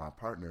own my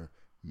partner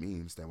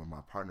means that when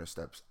my partner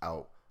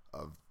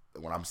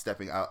when I'm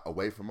stepping out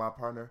away from my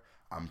partner,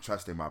 I'm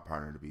trusting my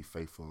partner to be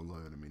faithful and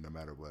loyal to me no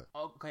matter what.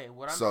 Okay,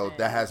 what I'm saying. So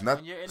that has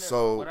nothing.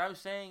 So what I'm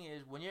saying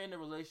is, when you're in a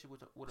relationship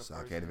with a person.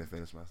 I can't even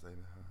finish my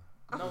statement.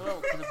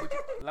 No.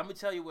 Let me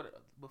tell you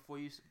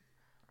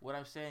what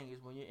I'm saying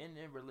is, when you're in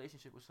a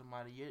relationship with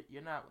somebody,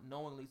 you're not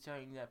knowingly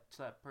telling that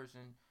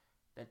person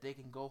that they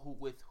can go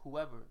with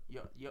whoever.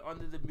 You're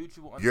under the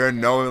mutual. You're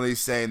knowingly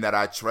saying that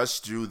I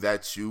trust you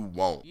that you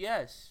won't.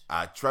 Yes.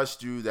 I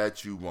trust you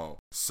that you won't.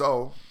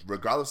 So,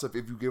 regardless of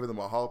if you give them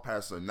a hall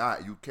pass or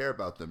not, you care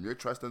about them. You're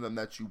trusting them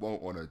that you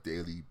won't on a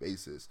daily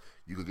basis.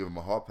 You could give them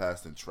a hall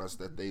pass and trust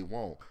that they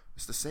won't.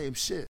 It's the same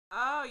shit.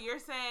 Oh, you're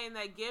saying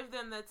that give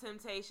them the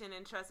temptation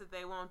and trust that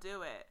they won't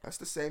do it. That's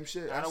the same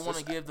shit. I don't want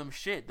to give them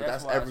shit.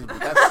 That's why.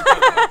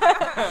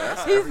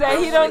 He said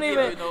he don't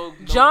even.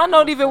 John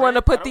don't even want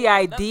to put the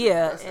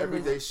idea. That's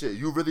everyday shit.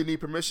 You really need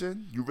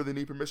permission. You really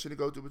need permission to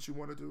go do what you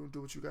want to do and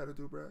do what you got to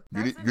do, bro.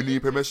 You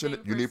need permission.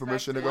 You need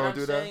permission to go and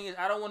do that. What I'm saying is,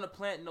 I don't want to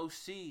plant no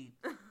seed.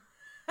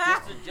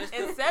 Just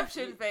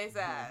Inception face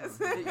ass.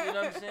 You know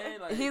what I'm saying?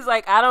 Like, he's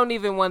like, I don't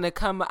even want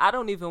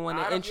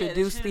to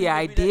introduce the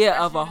idea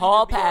of a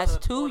hall pass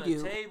to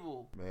you.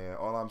 Man,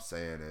 all I'm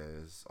saying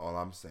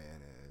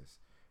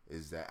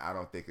is that I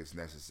don't think it's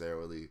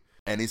necessarily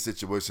any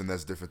situation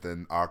that's different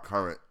than our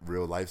current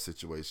real life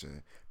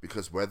situation.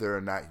 Because whether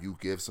or not you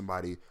give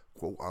somebody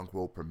quote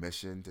unquote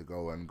permission to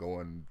go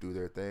and do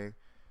their thing,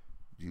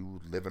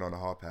 you living on a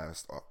hall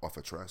pass off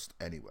of trust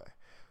anyway.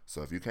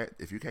 So if you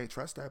can't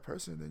trust that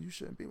person, then you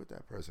shouldn't be with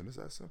that person. It's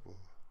that simple.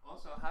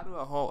 Also, how do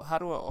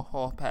a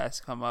hall pass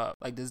come up?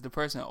 Like, does the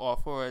person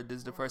offer it?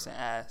 Does the person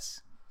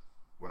ask?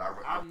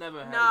 I've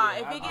never had. No,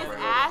 if it gets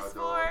asked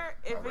for,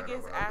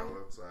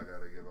 so I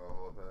gotta give a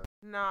hall pass.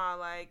 No,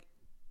 like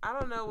I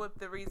don't know what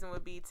the reason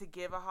would be to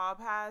give a hall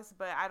pass,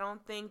 but I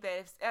don't think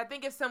that I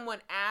think if someone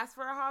asks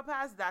for a hall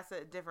pass, that's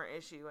a different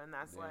issue, and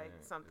that's like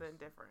something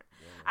different.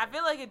 I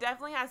feel like it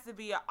definitely has to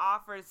be an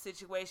offered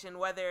situation,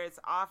 whether it's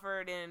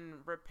offered in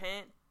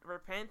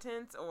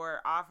repentance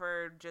or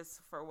offered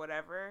just for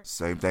whatever.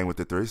 Same thing with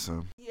the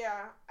threesome.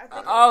 Yeah, I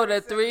think.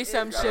 The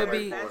threesome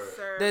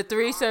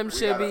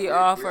should be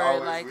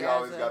offered. We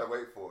always gotta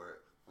wait for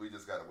it. We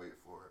just gotta wait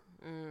for it.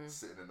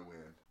 Sitting in the wind.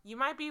 You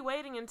might be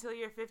waiting until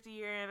your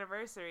 50-year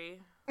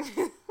anniversary.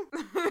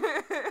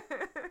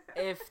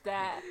 If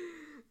that,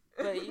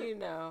 but you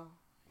know.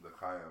 The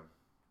Khayyam.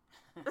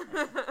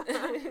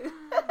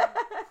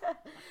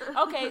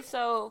 Okay,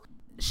 so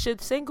should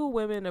single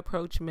women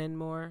approach men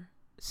more?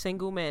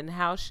 Single men,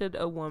 how should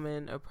a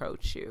woman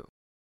approach you?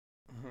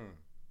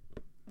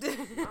 Yo,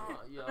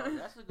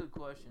 that's a good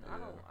question.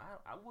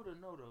 I wouldn't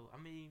know though. I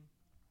mean,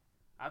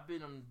 I've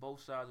been on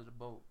both sides of the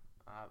boat.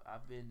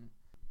 I've been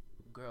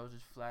girls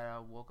just flat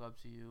out walk up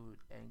to you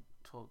and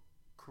talk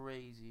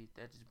crazy.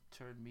 That just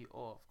turned me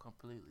off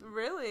completely.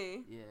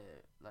 Really? Yeah,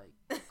 like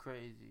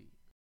crazy.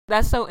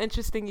 That's so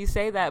interesting you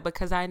say that,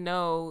 because I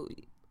know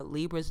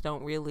Libras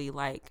don't really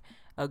like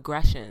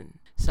aggression.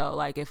 So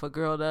like if a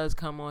girl does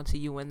come on to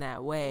you in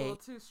that way, a little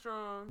too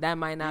strong, that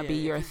might not be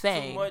your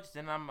thing. Too much,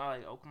 then I'm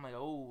like,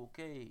 oh,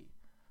 okay.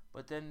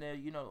 But then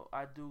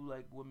I do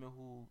like women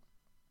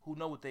who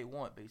know what they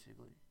want,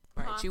 basically.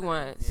 Right, confidence. You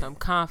want some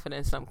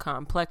confidence, some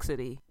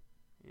complexity.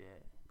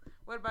 Yeah.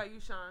 What about you,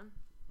 Sean?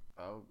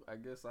 I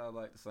guess I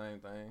like the same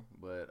thing,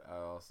 but I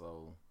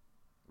also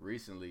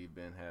recently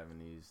been having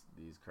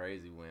these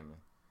crazy women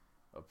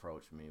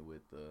approach me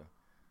with the,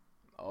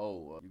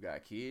 you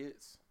got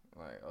kids?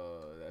 Like,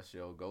 that's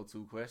your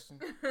go-to question.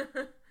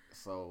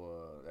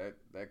 So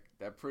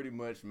that pretty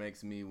much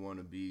makes me want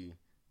to be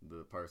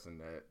the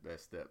person that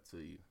stepped to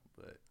you.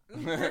 But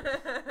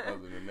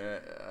other than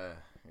that,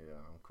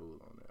 I'm cool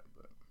on that.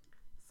 But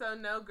so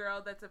no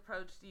girl that's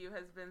approached you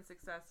has been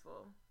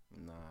successful.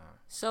 Nah.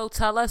 So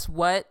tell us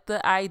what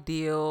the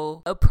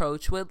ideal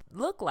approach would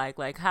look like.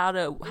 Like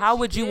how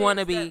would you want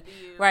to be?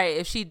 Right,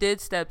 if she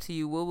did step to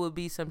you, what would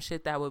be some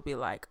shit that would be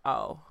like,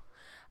 oh,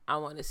 I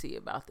want to see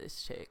about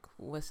this chick.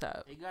 What's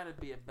up? It gotta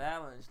be a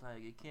balance.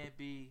 Like it can't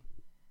be,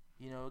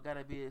 it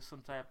gotta be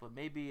some type of,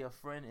 maybe a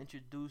friend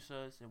introduce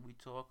us and we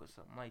talk or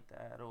something like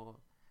that, or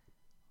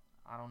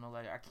I don't know.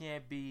 Like I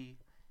can't be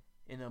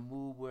in a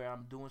mood where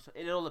I'm doing so.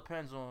 It all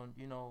depends on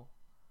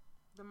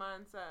the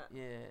mindset.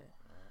 Yeah.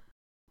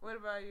 What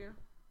about you?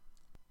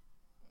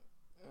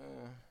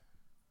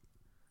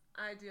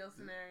 Ideal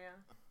scenario.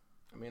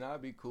 I mean,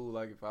 I'd be cool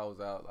like if I was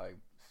out like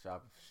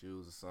shopping for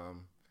shoes or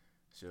something.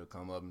 She'll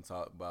come up and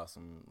talk about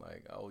some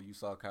like, oh, you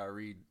saw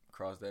Kyrie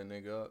cross that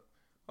nigga up.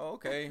 Oh,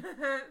 okay.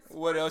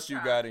 What else you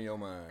got in your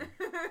mind?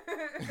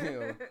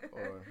 Or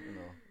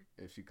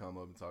if she come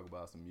up and talk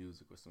about some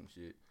music or some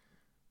shit,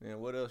 then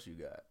what else you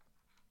got?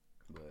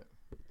 But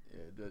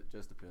yeah, it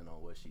just depends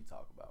on what she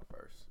talk about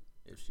first.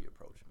 If she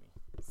approached me.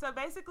 So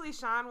basically,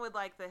 Sean would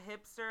like the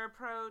hipster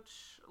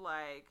approach,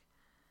 like,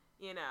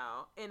 in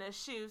a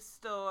shoe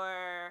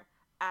store,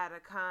 at a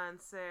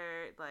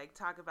concert, like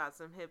talk about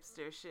some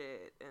hipster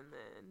shit, and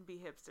then be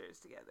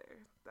hipsters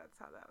together. That's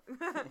how that.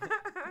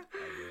 I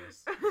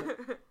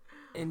guess.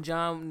 And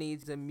John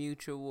needs a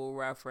mutual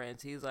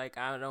reference. He's like,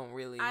 I don't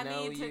really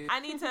know you. I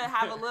need to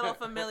have a little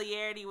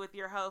familiarity with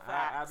your hoe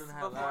facts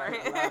before. A lot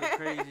of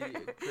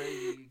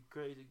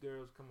crazy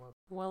girls come up.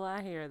 Well,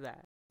 I hear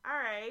that. All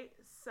right,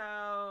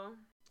 so,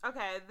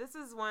 okay, this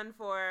is one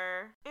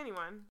for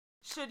anyone.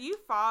 Should you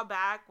fall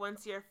back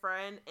once your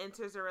friend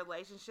enters a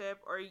relationship,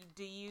 or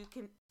do you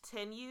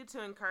continue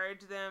to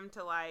encourage them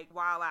to, like,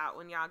 wild out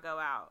when y'all go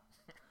out?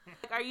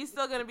 Like, are you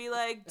still going to be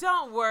like,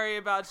 don't worry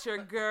about your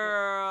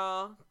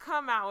girl,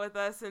 come out with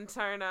us and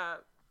turn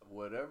up?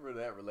 Whatever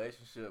that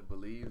relationship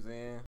believes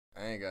in,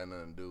 I ain't got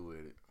nothing to do with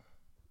it.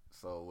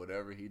 So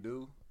whatever he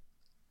do,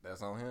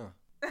 that's on him.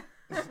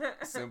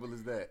 Simple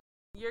as that.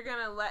 You're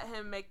going to let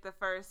him make the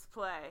first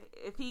play.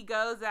 If he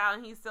goes out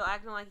and he's still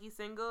acting like he's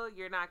single,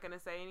 you're not going to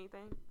say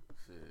anything?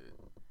 Shit.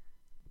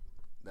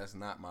 That's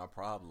not my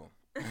problem.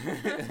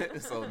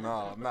 So,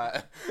 no, I'm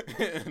not.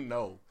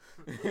 No.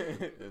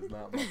 It's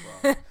not my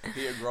problem.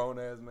 He a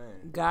grown-ass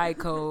man. Guy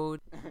code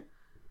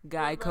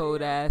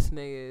ass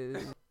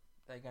niggas.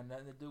 That got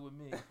nothing to do with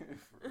me.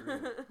 For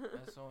real.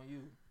 That's on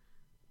you.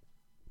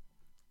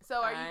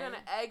 So, are you going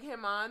to egg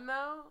him on,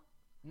 though?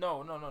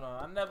 No.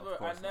 I never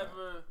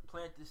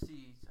plant the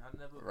seeds. I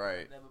never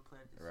plant the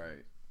seeds.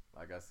 Right.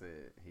 Like I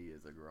said, he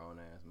is a grown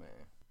ass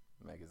man.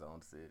 Make his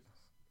own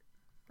decisions.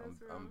 I'm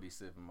gonna be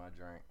sipping my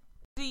drink.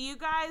 Do you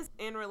guys,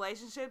 in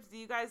relationships, do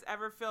you guys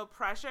ever feel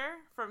pressure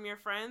from your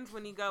friends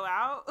when you go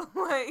out?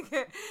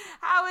 Like,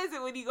 how is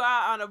it when you go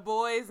out on a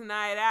boys'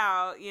 night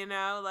out, you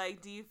know?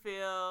 Like, do you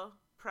feel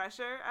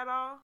pressure at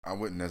all? I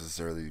wouldn't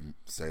necessarily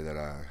say that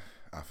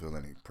I feel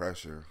any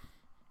pressure.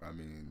 I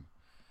mean,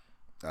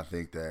 I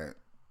think that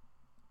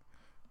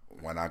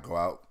when I go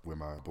out with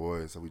my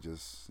boys, so we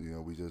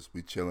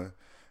chilling.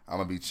 I'm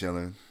gonna be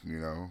chilling, you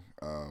know.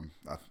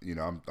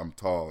 I'm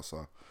tall,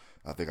 so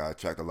I think I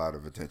attract a lot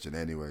of attention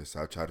anyway.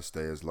 So I try to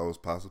stay as low as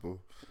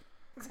possible.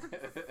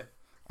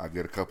 I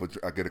get a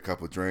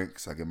couple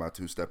drinks. I get my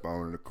 2-step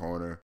on in the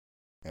corner,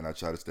 and I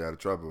try to stay out of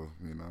trouble,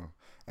 you know.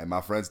 And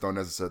my friends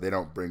they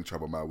don't bring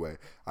trouble my way.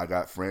 I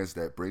got friends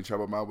that bring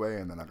trouble my way,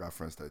 and then I got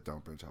friends that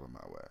don't bring trouble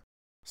my way.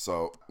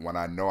 So when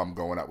I know I'm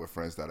going out with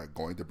friends that are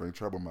going to bring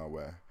trouble my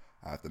way,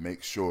 I have to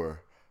make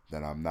sure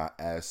that I'm not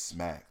as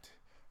smacked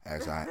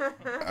as I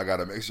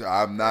gotta make sure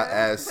I'm not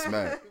as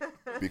smacked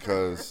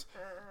because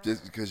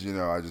you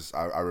know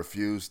I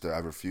refuse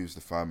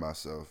to find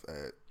myself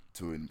at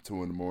 2 in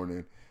the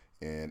morning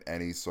in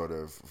any sort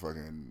of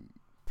fucking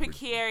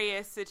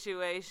precarious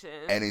situation.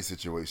 Any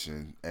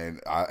situation, and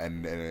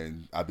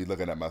I'd be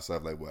looking at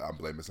myself like, well, I'm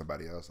blaming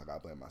somebody else. Like I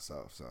blame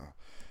myself. So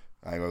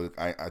I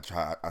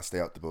stay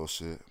out the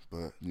bullshit,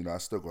 but you know I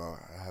still go out.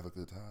 I have a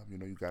good time. You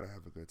know you gotta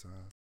have a good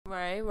time.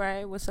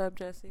 Right. What's up,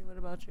 Jesse? What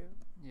about you?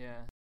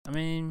 Yeah. I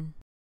mean,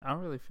 I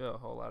don't really feel a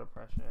whole lot of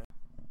pressure.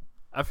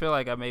 I feel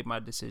like I made my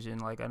decision.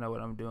 Like, I know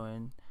what I'm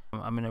doing.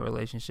 I'm in a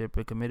relationship,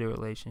 a committed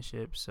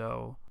relationship,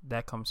 so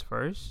that comes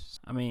first.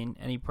 I mean,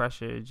 any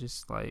pressure,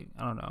 just like,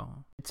 I don't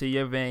know. To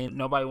your vein,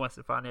 nobody wants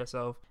to find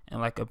themselves in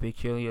like a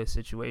peculiar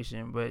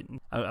situation, but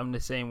I'm the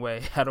same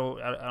way. I don't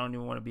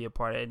even want to be a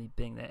part of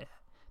anything that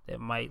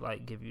might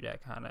like give you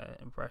that kind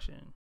of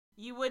impression.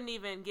 You wouldn't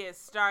even get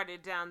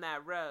started down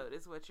that road,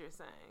 is what you're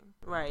saying.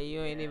 Right, you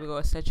ain't even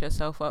gonna set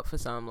yourself up for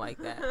something like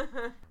that.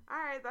 All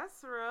right,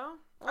 that's real.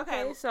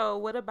 Okay, so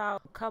what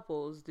about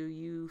couples? Do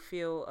you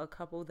feel a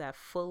couple that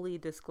fully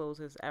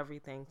discloses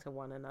everything to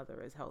one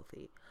another is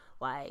healthy?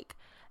 Like,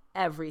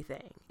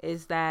 everything.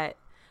 Is that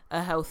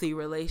a healthy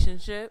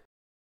relationship?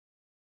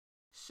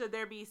 Should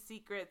there be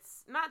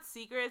secrets? Not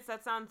secrets,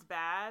 that sounds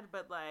bad,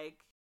 but like...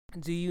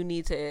 Do you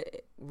need to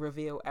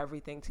reveal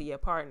everything to your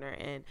partner?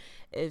 And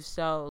if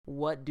so,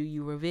 what do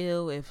you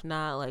reveal? If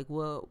not, like,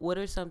 what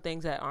are some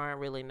things that aren't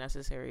really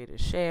necessary to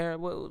share?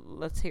 Well,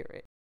 let's hear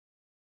it.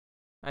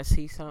 I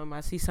see some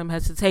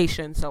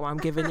hesitation, so I'm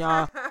giving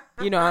y'all,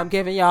 I'm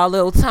giving y'all a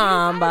little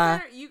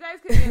time. You guys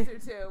can answer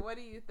too. What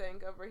do you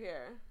think over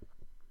here?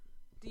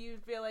 Do you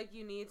feel like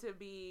you need to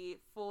be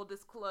full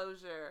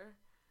disclosure?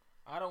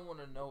 I don't want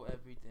to know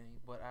everything,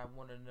 but I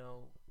want to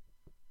know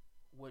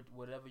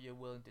whatever you're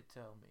willing to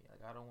tell me.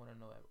 Like, I don't want to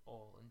know it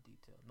all in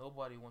detail.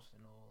 Nobody wants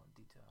to know all in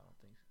detail. I don't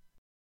think so.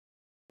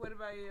 What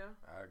about you?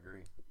 I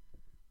agree.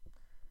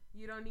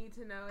 You don't need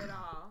to know it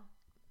all.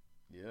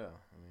 Yeah,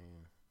 I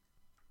mean,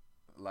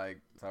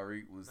 like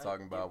Tariq was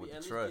talking about with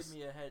the trust.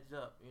 Give me a heads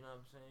up. You know what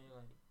I'm saying?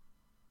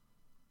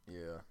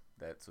 Like, yeah,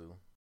 that too.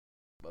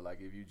 But like,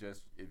 if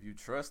you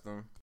trust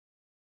them,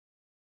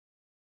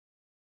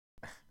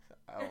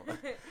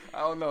 I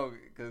don't know,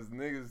 because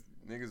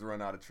niggas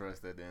run out of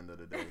trust at the end of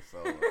the day.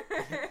 So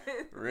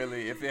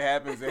really, if it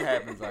happens,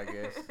 I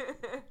guess.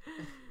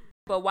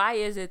 But why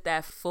is it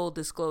that full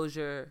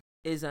disclosure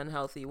is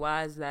unhealthy?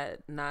 Why is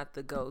that not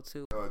the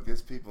go-to? It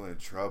gets people in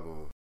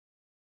trouble.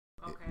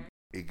 Okay.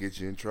 It gets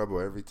you in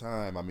trouble every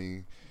time. I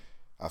mean,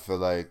 I feel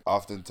like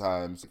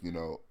oftentimes,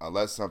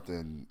 unless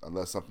something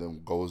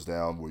goes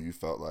down where you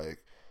felt like,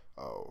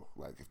 oh,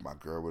 like if my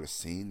girl would have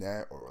seen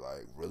that or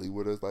like really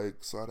would have like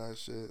saw that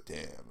shit,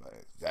 damn,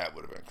 like that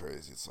would have been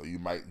crazy. So you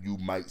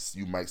might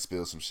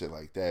spill some shit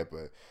like that,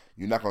 but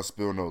you're not gonna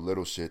spill no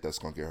little shit that's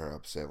gonna get her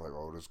upset. Like,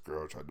 oh, this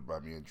girl tried to buy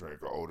me a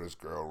drink, or oh, this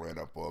girl ran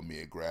up on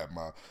me and grabbed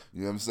my,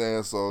 you know what I'm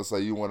saying? So it's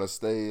like you want to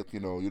stay, you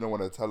don't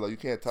want to tell her. You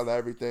can't tell her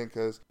everything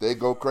because they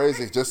go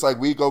crazy, just like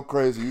we go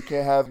crazy. You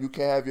can't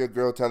have your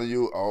girl telling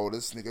you, oh,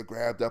 this nigga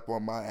grabbed up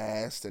on my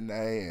ass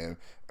tonight,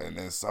 and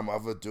then some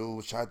other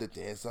dude tried to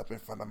dance up in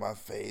front of my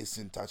face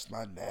and touch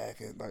my neck,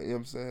 and like, you know what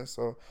I'm saying?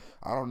 So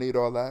I don't need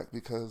all that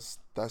because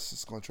that's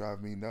just gonna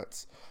drive me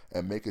nuts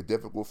and make it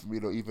difficult for me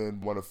to even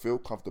want to feel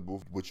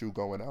comfortable with you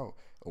going out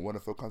or want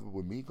to feel comfortable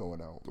with me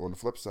going out on the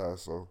flip side.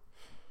 So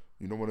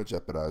you don't want to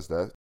jeopardize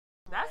that.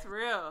 That's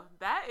real.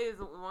 That is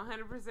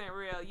 100%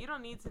 real. You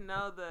don't need to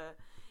know the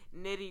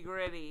nitty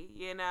gritty,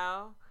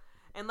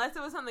 unless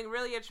it was something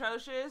really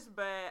atrocious.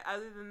 But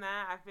other than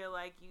that, I feel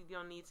like you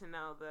don't need to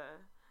know the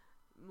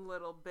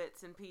little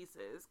bits and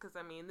pieces, because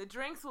I mean the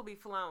drinks will be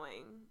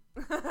flowing.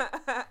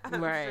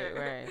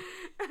 Right.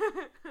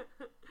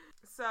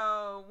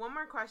 So one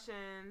more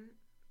question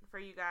for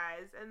you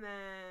guys and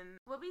then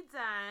we'll be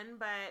done.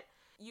 But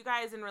you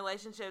guys in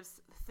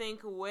relationships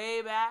think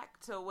way back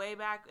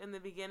in the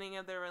beginning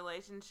of the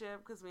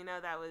relationship, because we know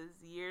that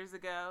was years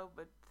ago,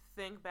 but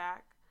think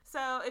back.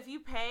 So if you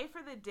pay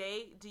for the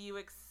date, do you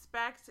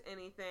expect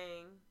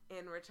anything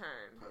in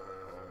return?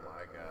 Oh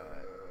my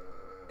God.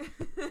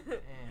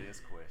 This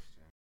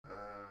question.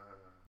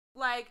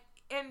 Like,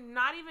 and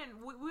not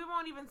even, we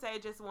won't even say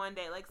just one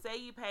date. Like, say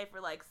you pay for,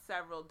 like,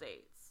 several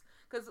dates.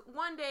 Because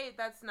one date,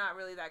 that's not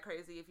really that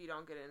crazy if you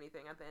don't get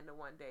anything at the end of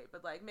one date.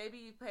 But, like, maybe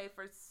you pay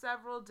for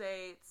several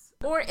dates.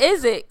 Or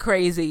is it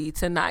crazy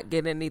to not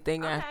get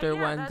anything after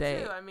one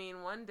date? Too. I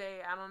mean, one day,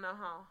 I don't know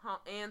how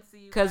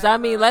antsy you Because, I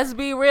mean, let's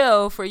be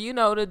real. For,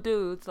 the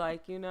dudes,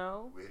 like,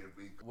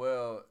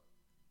 Well,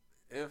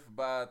 if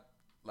by,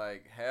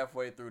 like,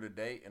 halfway through the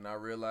date and I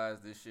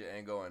realize this shit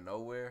ain't going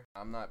nowhere,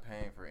 I'm not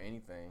paying for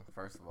anything,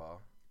 first of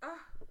all.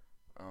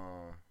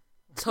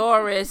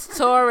 Taurus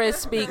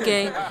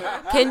speaking.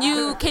 Can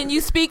you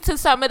speak to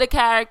some of the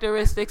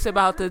characteristics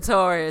about the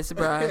Taurus,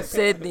 bruh?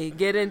 Sydney,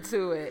 get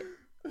into it.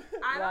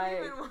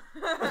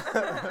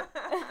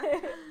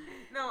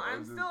 No,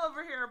 I'm still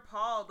over here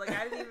appalled. Like,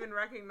 I didn't even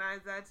recognize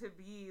that to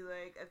be,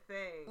 like, a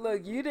thing.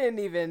 Look, you didn't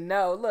even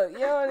know. Look, you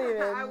don't even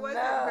know. I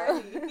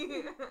wasn't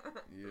ready.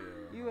 Yeah.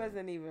 You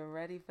wasn't even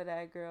ready for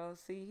that, girl.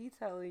 See, he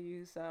telling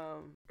you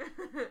some.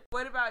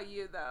 What about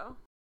you, though?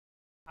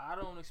 I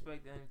don't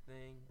expect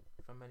anything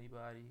from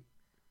anybody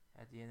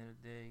at the end of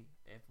the day.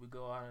 If we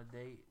go on a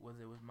date,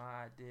 whether it was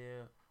my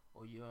idea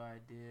or your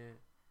idea,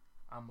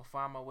 I'm gonna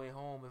find my way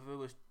home.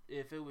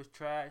 If it was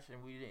trash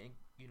and we didn't,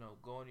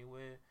 go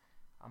anywhere,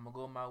 I'm gonna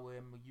go my way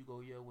and you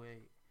go your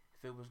way.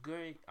 If it was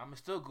great, I'm gonna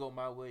still go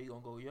my way. You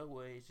gonna go your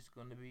way. It's just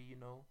gonna be,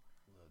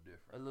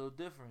 a little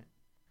different.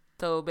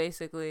 So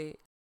basically,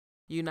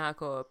 you not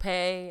gonna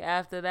pay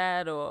after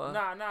that, or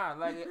Nah.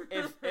 Like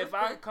if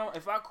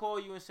I call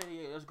you and say,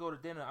 yeah, let's go to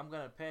dinner, I'm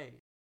gonna pay.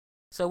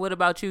 So what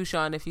about you,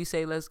 Sean? If you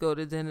say let's go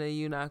to dinner,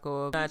 you not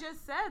going. He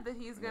just said that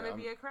he's gonna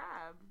be a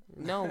crab.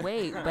 No,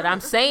 wait. But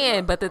I'm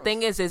saying. But the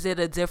thing is it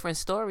a different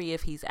story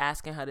if he's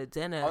asking her to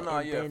dinner? Oh no,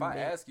 yeah. If I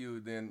ask you,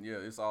 then yeah,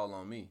 it's all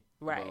on me.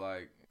 Right. But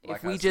like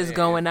if we just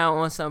going out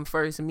on some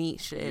first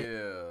meet shit.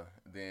 Yeah.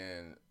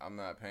 Then I'm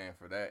not paying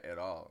for that at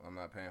all. I'm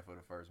not paying for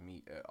the first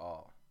meet at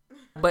all.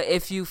 But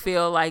if you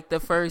feel like the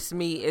first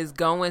meet is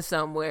going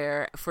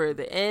somewhere for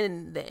the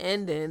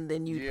ending,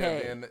 then you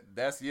pay. Then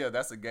that's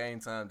a game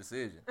time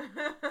decision.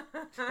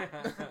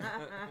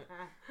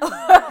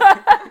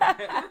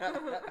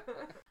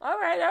 All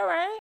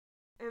right.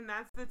 And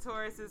that's the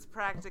Taurus's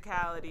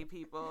practicality,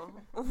 people.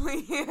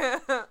 We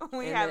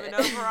have an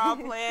overall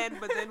plan,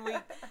 but then we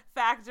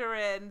factor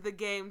in the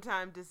game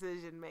time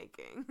decision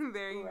making.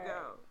 There you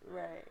go.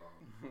 Right.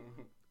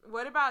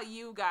 What about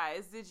you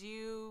guys? Did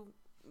you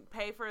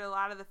pay for a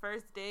lot of the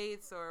first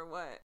dates or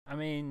what? I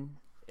mean,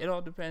 it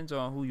all depends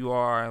on who you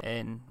are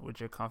and what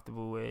you're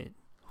comfortable with,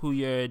 who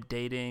you're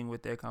dating,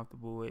 what they're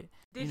comfortable with.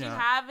 Did you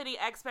have any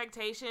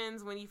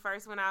expectations when you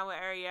first went out with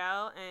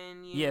Ariel?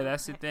 Yeah,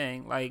 that's the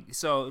thing. Like,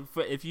 so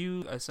if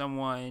you are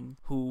someone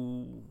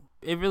who,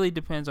 it really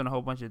depends on a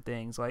whole bunch of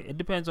things. Like, it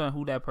depends on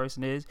who that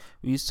person is.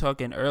 We was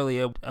talking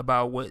earlier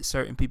about what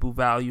certain people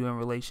value in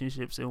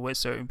relationships and what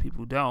certain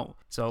people don't.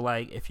 So,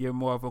 like, if you're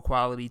more of a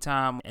quality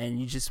time and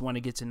you just want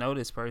to get to know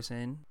this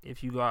person,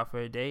 if you go out for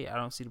a date, I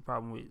don't see the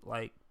problem with,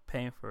 like,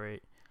 paying for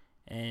it.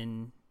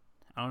 And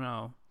I don't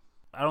know.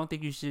 I don't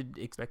think you should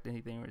expect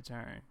anything in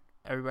return.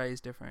 Everybody's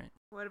different.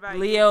 What about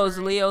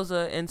Leos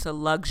are into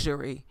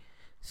luxury.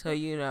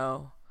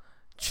 So,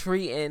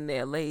 treating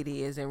their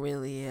lady isn't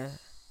really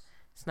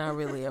it's not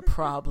really a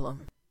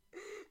problem.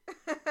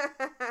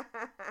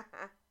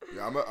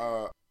 Yeah,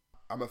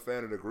 I'm a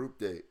fan of the group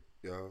date,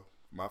 yo.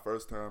 My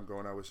first time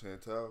going out with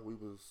Chantel,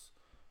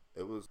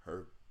 it was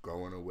her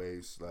going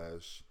away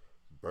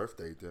 /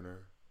 birthday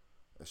dinner,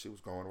 and she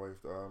was going away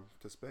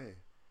to Spain.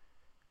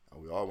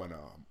 And we all went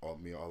out,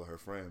 me and all of her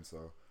friends,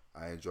 so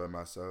I enjoyed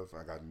myself.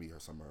 I got to meet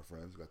some of her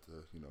friends, got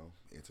to,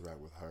 interact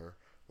with her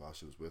while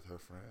she was with her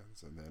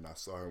friends. And then I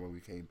saw her when we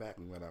came back.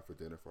 We went out for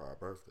dinner for our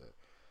birthday.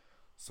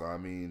 So, I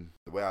mean,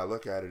 the way I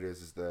look at it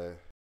is that,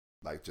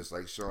 like, just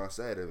like Sean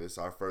said, if it's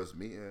our first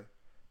meeting,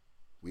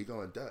 we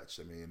going Dutch.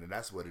 I mean, and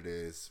that's what it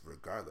is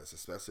regardless,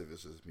 especially if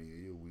it's just me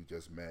and you. We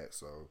just met,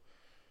 so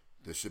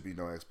there should be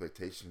no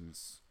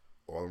expectations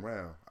all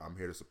around. I'm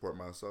here to support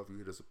myself. You're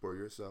here to support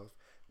yourself.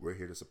 We're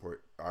here to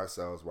support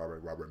ourselves while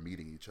we're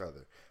meeting each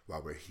other,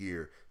 while we're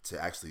here to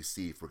actually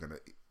see if we're going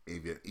to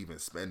even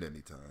spend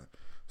any time.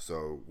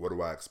 So what do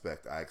I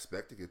expect? I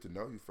expect to get to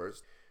know you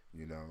first,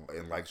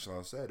 and like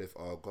Sean said, if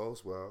all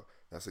goes well,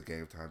 that's a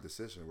game time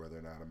decision, whether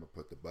or not I'm going to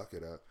put the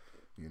bucket up,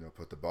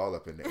 put the ball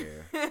up in the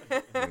air,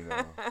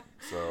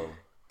 So,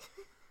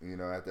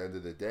 at the end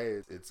of the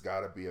day, it's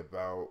got to be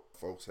about,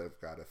 folks have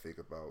got to think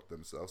about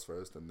themselves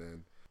first and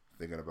then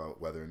thinking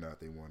about whether or not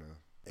they want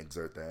to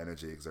exert that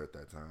energy, exert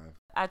that time.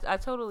 I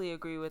totally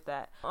agree with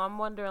that. I'm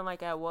wondering,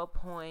 like, at what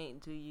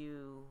point do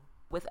you,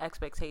 with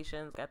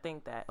expectations, I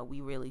think that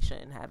we really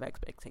shouldn't have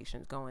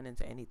expectations going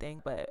into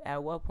anything, but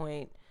at what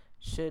point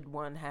should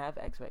one have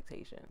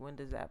expectations? When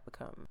does that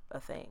become a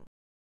thing?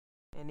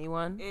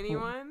 Anyone?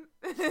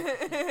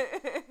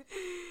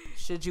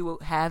 Should you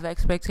have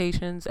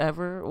expectations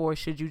ever, or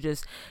should you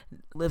just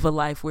live a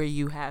life where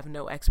you have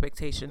no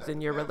expectations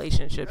in your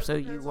relationship so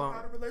you won't?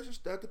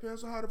 That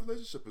depends on how the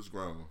relationship is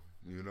grown,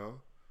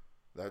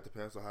 That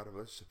depends on how the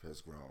relationship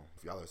has grown.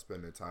 If y'all are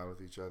spending time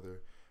with each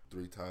other,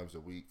 3 times a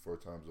week, 4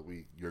 times a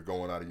week. You're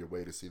going out of your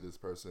way to see this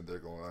person. They're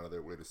going out of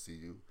their way to see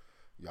you.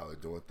 Y'all are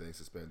doing things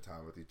to spend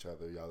time with each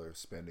other. Y'all are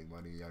spending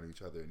money on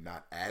each other,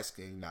 not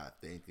asking, not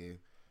thinking.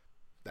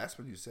 That's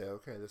when you say,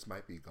 okay, this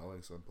might be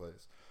going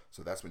someplace.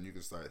 So that's when you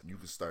can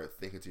start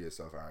thinking to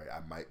yourself, all right, I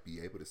might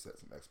be able to set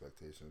some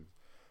expectations.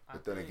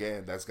 But then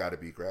again, that's got to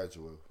be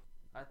gradual.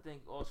 I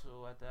think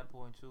also at that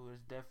point too,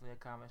 it's definitely a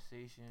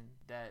conversation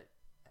that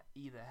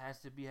either has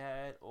to be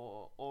had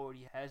or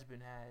already has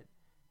been had.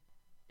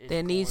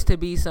 There needs to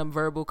be some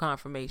verbal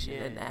confirmation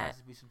in that. There has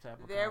to be some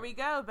type of there we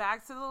go.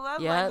 Back to the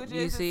love yep,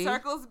 languages. you see? It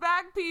circles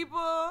back,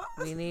 people.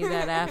 We need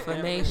that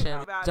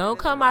affirmation. Don't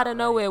come out of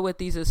nowhere with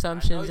these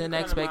assumptions and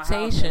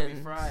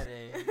expectations.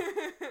 Friday,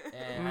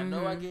 and I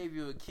know I gave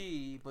you a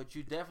key, but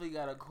you definitely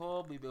gotta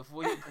call me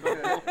before you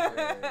go.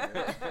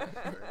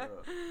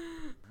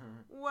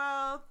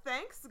 Well,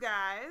 thanks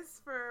guys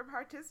for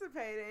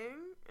participating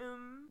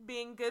and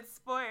being good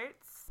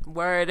sports.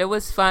 Word, it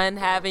was fun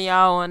having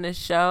y'all on the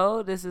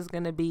show. This is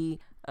gonna be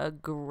a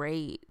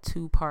great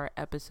 2-part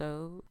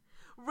episode.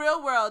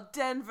 Real World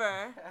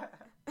Denver.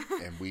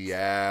 And we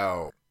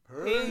out.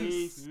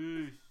 Peace.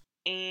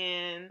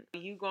 And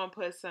you gonna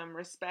put some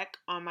respect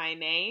on my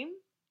name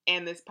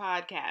and this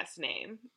podcast name.